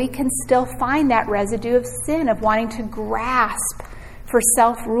gospel, we can still find that residue of sin, of wanting to grasp for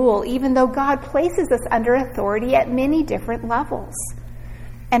self-rule, even though God places us under authority at many different levels,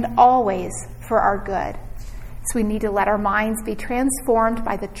 and always for our good. So we need to let our minds be transformed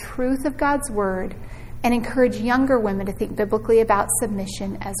by the truth of God's word and encourage younger women to think biblically about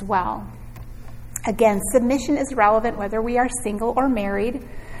submission as well. Again, submission is relevant whether we are single or married.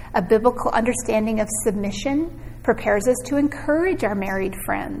 A biblical understanding of submission prepares us to encourage our married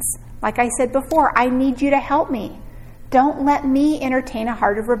friends. Like I said before, I need you to help me. Don't let me entertain a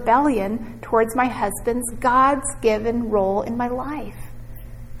heart of rebellion towards my husband's God's given role in my life.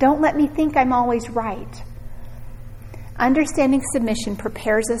 Don't let me think I'm always right. Understanding submission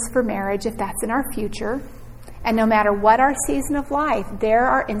prepares us for marriage if that's in our future. And no matter what our season of life, there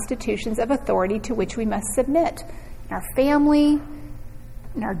are institutions of authority to which we must submit. In our family,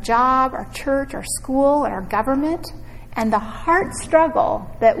 in our job, our church, our school, and our government. And the heart struggle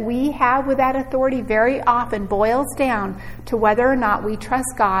that we have with that authority very often boils down to whether or not we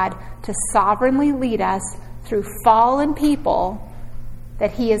trust God to sovereignly lead us through fallen people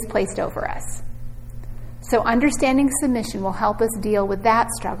that He has placed over us. So understanding submission will help us deal with that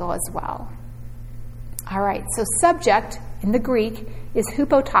struggle as well. All right, so subject in the Greek is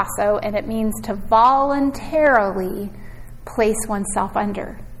hupotasso, and it means to voluntarily place oneself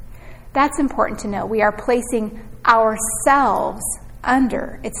under. That's important to know. We are placing ourselves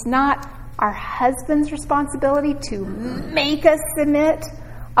under. It's not our husband's responsibility to make us submit,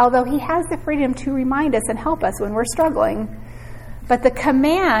 although he has the freedom to remind us and help us when we're struggling. But the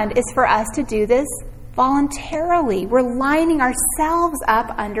command is for us to do this voluntarily. We're lining ourselves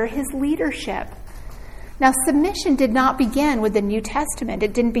up under his leadership. Now, submission did not begin with the New Testament.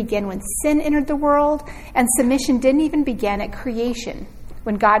 It didn't begin when sin entered the world, and submission didn't even begin at creation,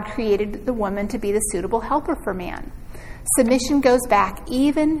 when God created the woman to be the suitable helper for man. Submission goes back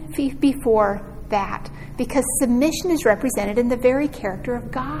even before that, because submission is represented in the very character of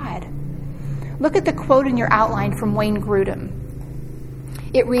God. Look at the quote in your outline from Wayne Grudem.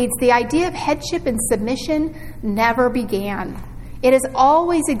 It reads, "The idea of headship and submission never began. It has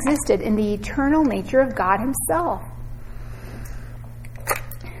always existed in the eternal nature of God himself.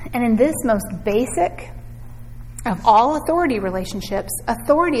 And in this most basic of all authority relationships,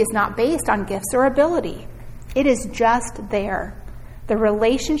 authority is not based on gifts or ability. It is just there. The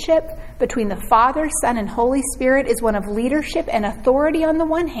relationship between the Father, Son, and Holy Spirit is one of leadership and authority on the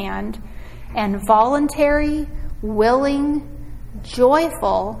one hand, and voluntary, willing,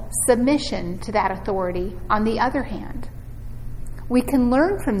 joyful submission to that authority on the other hand. We can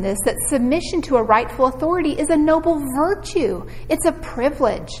learn from this that submission to a rightful authority is a noble virtue. It's a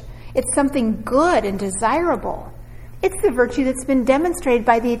privilege. It's something good and desirable. It's the virtue that's been demonstrated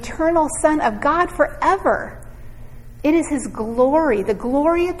by the eternal Son of God forever. It is his glory, the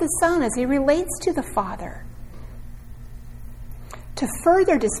glory of the Son as he relates to the Father. To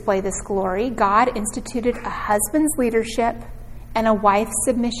further display this glory, God instituted a husband's leadership and a wife's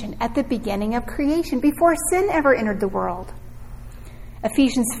submission at the beginning of creation, before sin ever entered the world.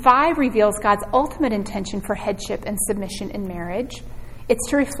 Ephesians 5 reveals God's ultimate intention for headship and submission in marriage. It's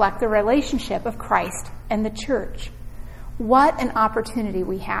to reflect the relationship of Christ and the church. What an opportunity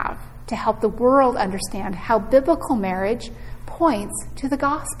we have to help the world understand how biblical marriage points to the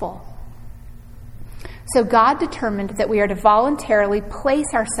gospel. So God determined that we are to voluntarily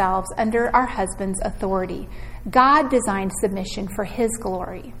place ourselves under our husband's authority. God designed submission for his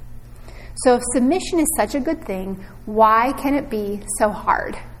glory. So if submission is such a good thing, why can it be so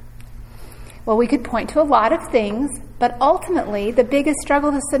hard? Well, we could point to a lot of things, but ultimately the biggest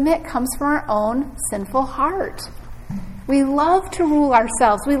struggle to submit comes from our own sinful heart. We love to rule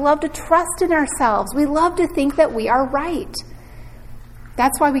ourselves. We love to trust in ourselves. We love to think that we are right.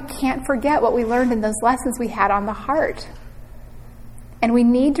 That's why we can't forget what we learned in those lessons we had on the heart. And we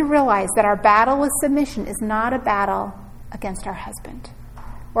need to realize that our battle with submission is not a battle against our husband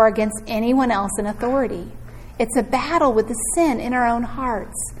or against anyone else in authority. It's a battle with the sin in our own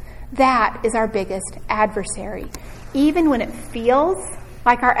hearts. That is our biggest adversary. Even when it feels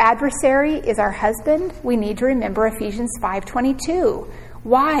like our adversary is our husband, we need to remember Ephesians 5:22.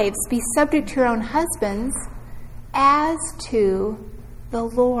 Wives, be subject to your own husbands as to the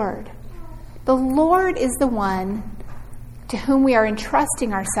Lord. The Lord is the one to whom we are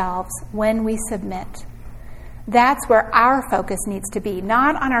entrusting ourselves when we submit. That's where our focus needs to be,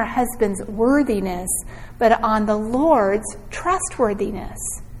 not on our husband's worthiness, but on the Lord's trustworthiness.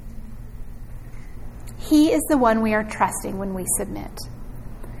 He is the one we are trusting when we submit.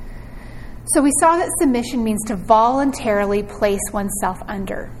 So we saw that submission means to voluntarily place oneself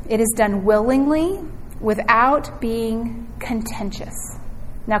under. It is done willingly without being contentious.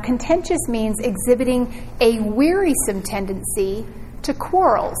 Now, contentious means exhibiting a wearisome tendency to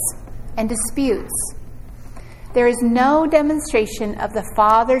quarrels and disputes. There is no demonstration of the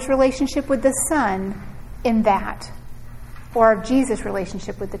Father's relationship with the Son in that, or of Jesus'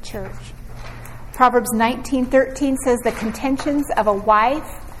 relationship with the church. Proverbs 19:13 says the contentions of a wife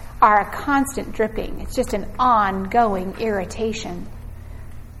are a constant dripping. It's just an ongoing irritation.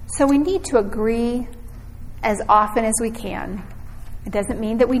 So we need to agree as often as we can. It doesn't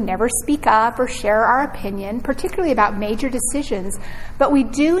mean that we never speak up or share our opinion, particularly about major decisions, but we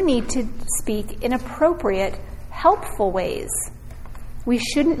do need to speak in appropriate, helpful ways. We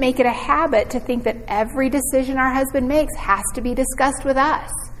shouldn't make it a habit to think that every decision our husband makes has to be discussed with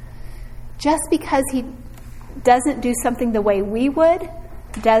us. Just because he doesn't do something the way we would,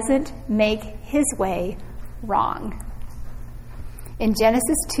 doesn't make his way wrong. In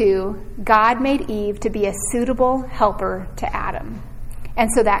Genesis 2, God made Eve to be a suitable helper to Adam. And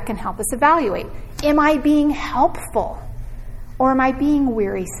so that can help us evaluate. Am I being helpful? Or am I being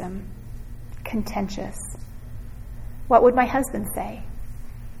wearisome, contentious? What would my husband say?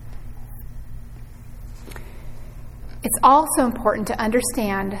 It's also important to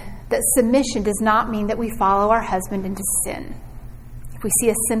understand that submission does not mean that we follow our husband into sin. If we see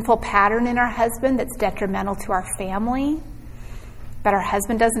a sinful pattern in our husband that's detrimental to our family, but our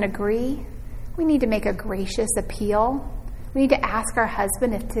husband doesn't agree, we need to make a gracious appeal. We need to ask our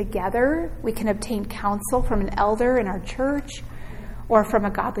husband if together we can obtain counsel from an elder in our church or from a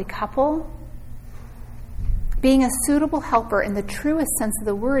godly couple. Being a suitable helper in the truest sense of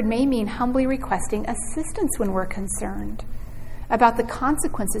the word may mean humbly requesting assistance when we're concerned about the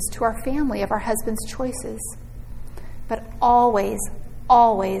consequences to our family of our husband's choices. But always,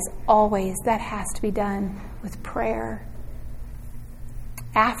 always, always, that has to be done with prayer.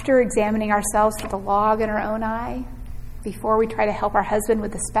 After examining ourselves for the log in our own eye, before we try to help our husband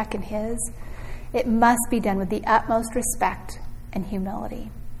with the speck in his, it must be done with the utmost respect and humility.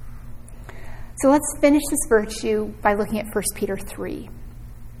 So let's finish this virtue by looking at 1 Peter 3.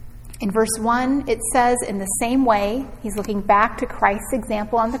 In verse 1, it says, in the same way, he's looking back to Christ's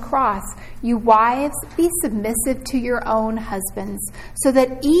example on the cross, you wives, be submissive to your own husbands, so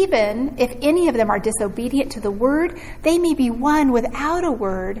that even if any of them are disobedient to the word, they may be won without a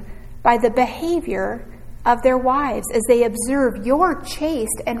word by the behavior of their wives, as they observe your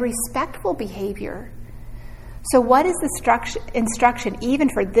chaste and respectful behavior. So what is the instruction even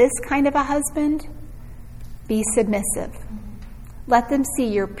for this kind of a husband? Be submissive. Let them see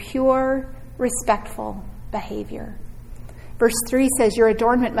your pure, respectful behavior. Verse 3 says, your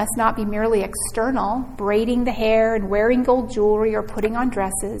adornment must not be merely external, braiding the hair and wearing gold jewelry or putting on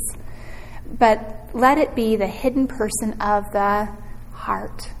dresses, but let it be the hidden person of the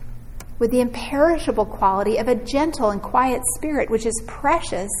heart, with the imperishable quality of a gentle and quiet spirit, which is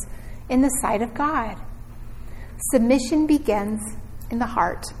precious in the sight of God. Submission begins in the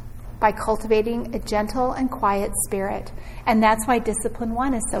heart by cultivating a gentle and quiet spirit. And that's why Discipline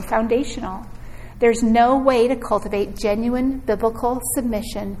 1 is so foundational. There's no way to cultivate genuine biblical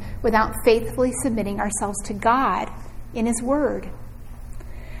submission without faithfully submitting ourselves to God in His Word.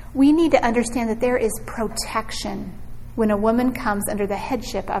 We need to understand that there is protection when a woman comes under the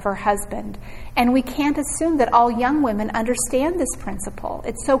headship of her husband. And we can't assume that all young women understand this principle.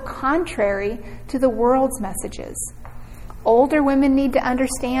 It's so contrary to the world's messages. Older women need to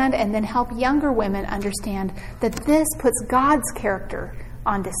understand and then help younger women understand that this puts God's character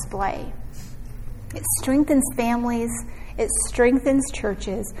on display. It strengthens families, it strengthens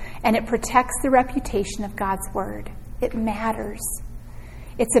churches, and it protects the reputation of God's Word. It matters.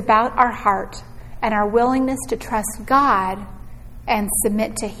 It's about our heart and our willingness to trust God and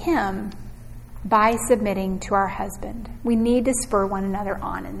submit to Him by submitting to our husband. We need to spur one another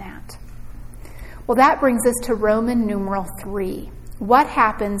on in that. Well, that brings us to Roman numeral 3. What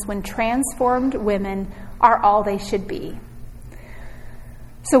happens when transformed women are all they should be?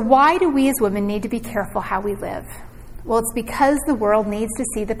 So why do we as women need to be careful how we live? Well, it's because the world needs to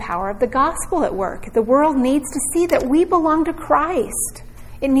see the power of the gospel at work. The world needs to see that we belong to Christ.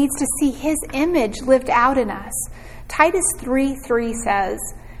 It needs to see His image lived out in us. Titus 3:3 says,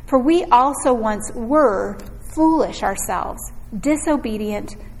 "For we also once were foolish ourselves,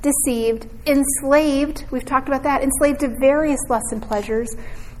 disobedient, deceived, enslaved," we've talked about that, enslaved to various lusts and pleasures,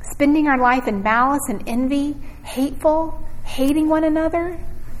 spending our life in malice and envy, hateful, hating one another.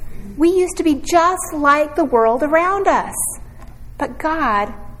 We used to be just like the world around us, but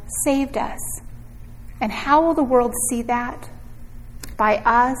God saved us. And how will the world see that? By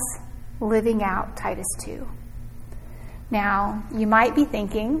us living out Titus 2. Now, you might be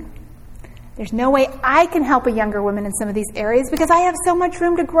thinking, there's no way I can help a younger woman in some of these areas because I have so much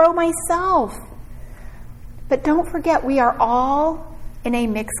room to grow myself. But don't forget, we are all in a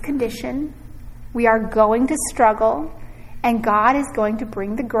mixed condition. We are going to struggle, and God is going to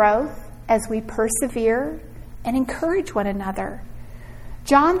bring the growth as we persevere and encourage one another.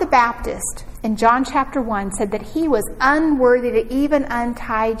 John the Baptist in John chapter 1 said that he was unworthy to even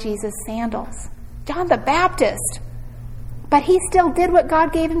untie Jesus' sandals. John the Baptist. But he still did what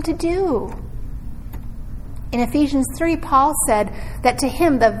God gave him to do. In Ephesians 3, Paul said that to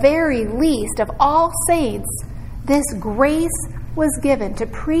him, the very least of all saints, this grace was given to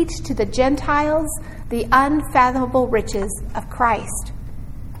preach to the Gentiles the unfathomable riches of Christ.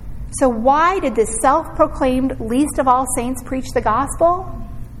 So why did this self-proclaimed least of all saints preach the gospel?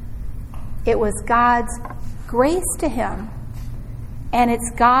 It was God's grace to him. And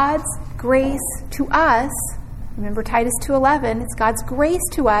it's God's grace to us. Remember Titus 2:11, it's God's grace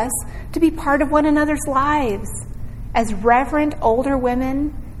to us to be part of one another's lives as reverent older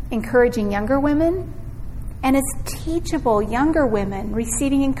women encouraging younger women, and as teachable younger women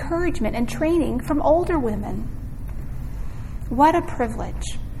receiving encouragement and training from older women. What a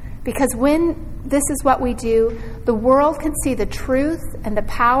privilege. Because when this is what we do, the world can see the truth and the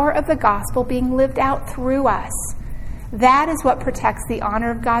power of the gospel being lived out through us. That is what protects the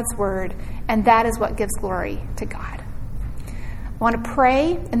honor of God's word, and that is what gives glory to God. I want to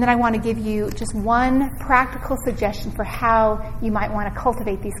pray, and then I want to give you just one practical suggestion for how you might want to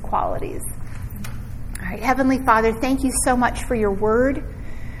cultivate these qualities. All right, Heavenly Father, thank you so much for your word.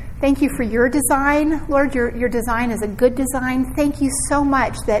 Thank you for your design. Lord, your design is a good design. Thank you so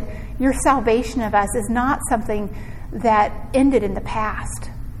much that your salvation of us is not something that ended in the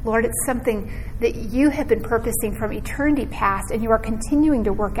past. Lord, it's something that you have been purposing from eternity past, and you are continuing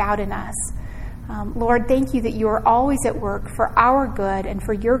to work out in us. Lord, thank you that you are always at work for our good and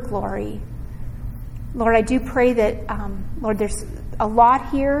for your glory. Lord, I do pray that, Lord, there's a lot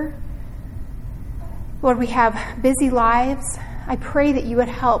here. Lord, we have busy lives. I pray that you would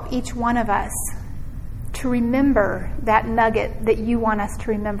help each one of us to remember that nugget that you want us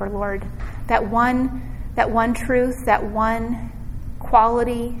to remember, Lord. That one truth, that one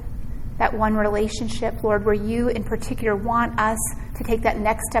quality, that one relationship, Lord, where you in particular want us to take that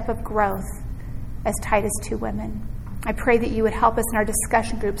next step of growth as Titus 2 women. I pray that you would help us in our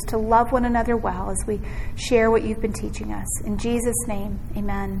discussion groups to love one another well as we share what you've been teaching us. In Jesus' name,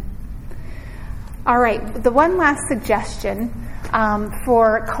 amen. All right, the one last suggestion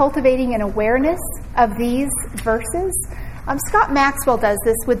for cultivating an awareness of these verses. Scott Maxwell does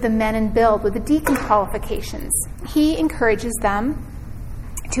this with the men in Build, with the deacon qualifications. He encourages them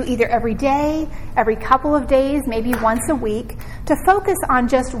to either every day, every couple of days, maybe once a week, to focus on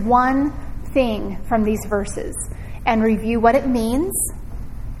just one thing from these verses and review what it means,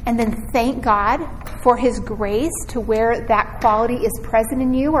 and then thank God for his grace to where that quality is present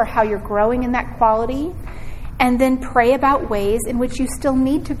in you or how you're growing in that quality, and then pray about ways in which you still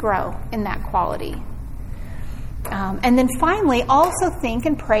need to grow in that quality. And then finally, also think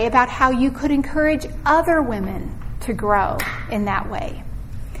and pray about how you could encourage other women to grow in that way.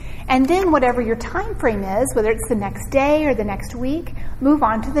 And then whatever your time frame is, whether it's the next day or the next week, move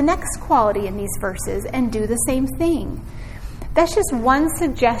on to the next quality in these verses and do the same thing. That's just one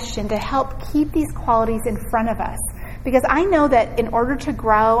suggestion to help keep these qualities in front of us. Because I know that in order to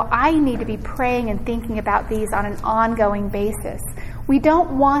grow, I need to be praying and thinking about these on an ongoing basis. We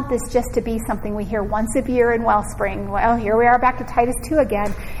don't want this just to be something we hear once a year in Wellspring. Well, here we are back to Titus 2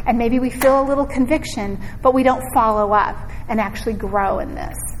 again, and maybe we feel a little conviction, but we don't follow up and actually grow in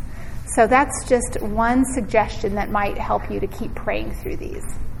this. So that's just one suggestion that might help you to keep praying through these.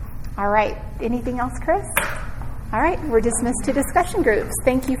 All right. Anything else, Chris? All right. We're dismissed to discussion groups.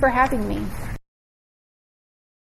 Thank you for having me.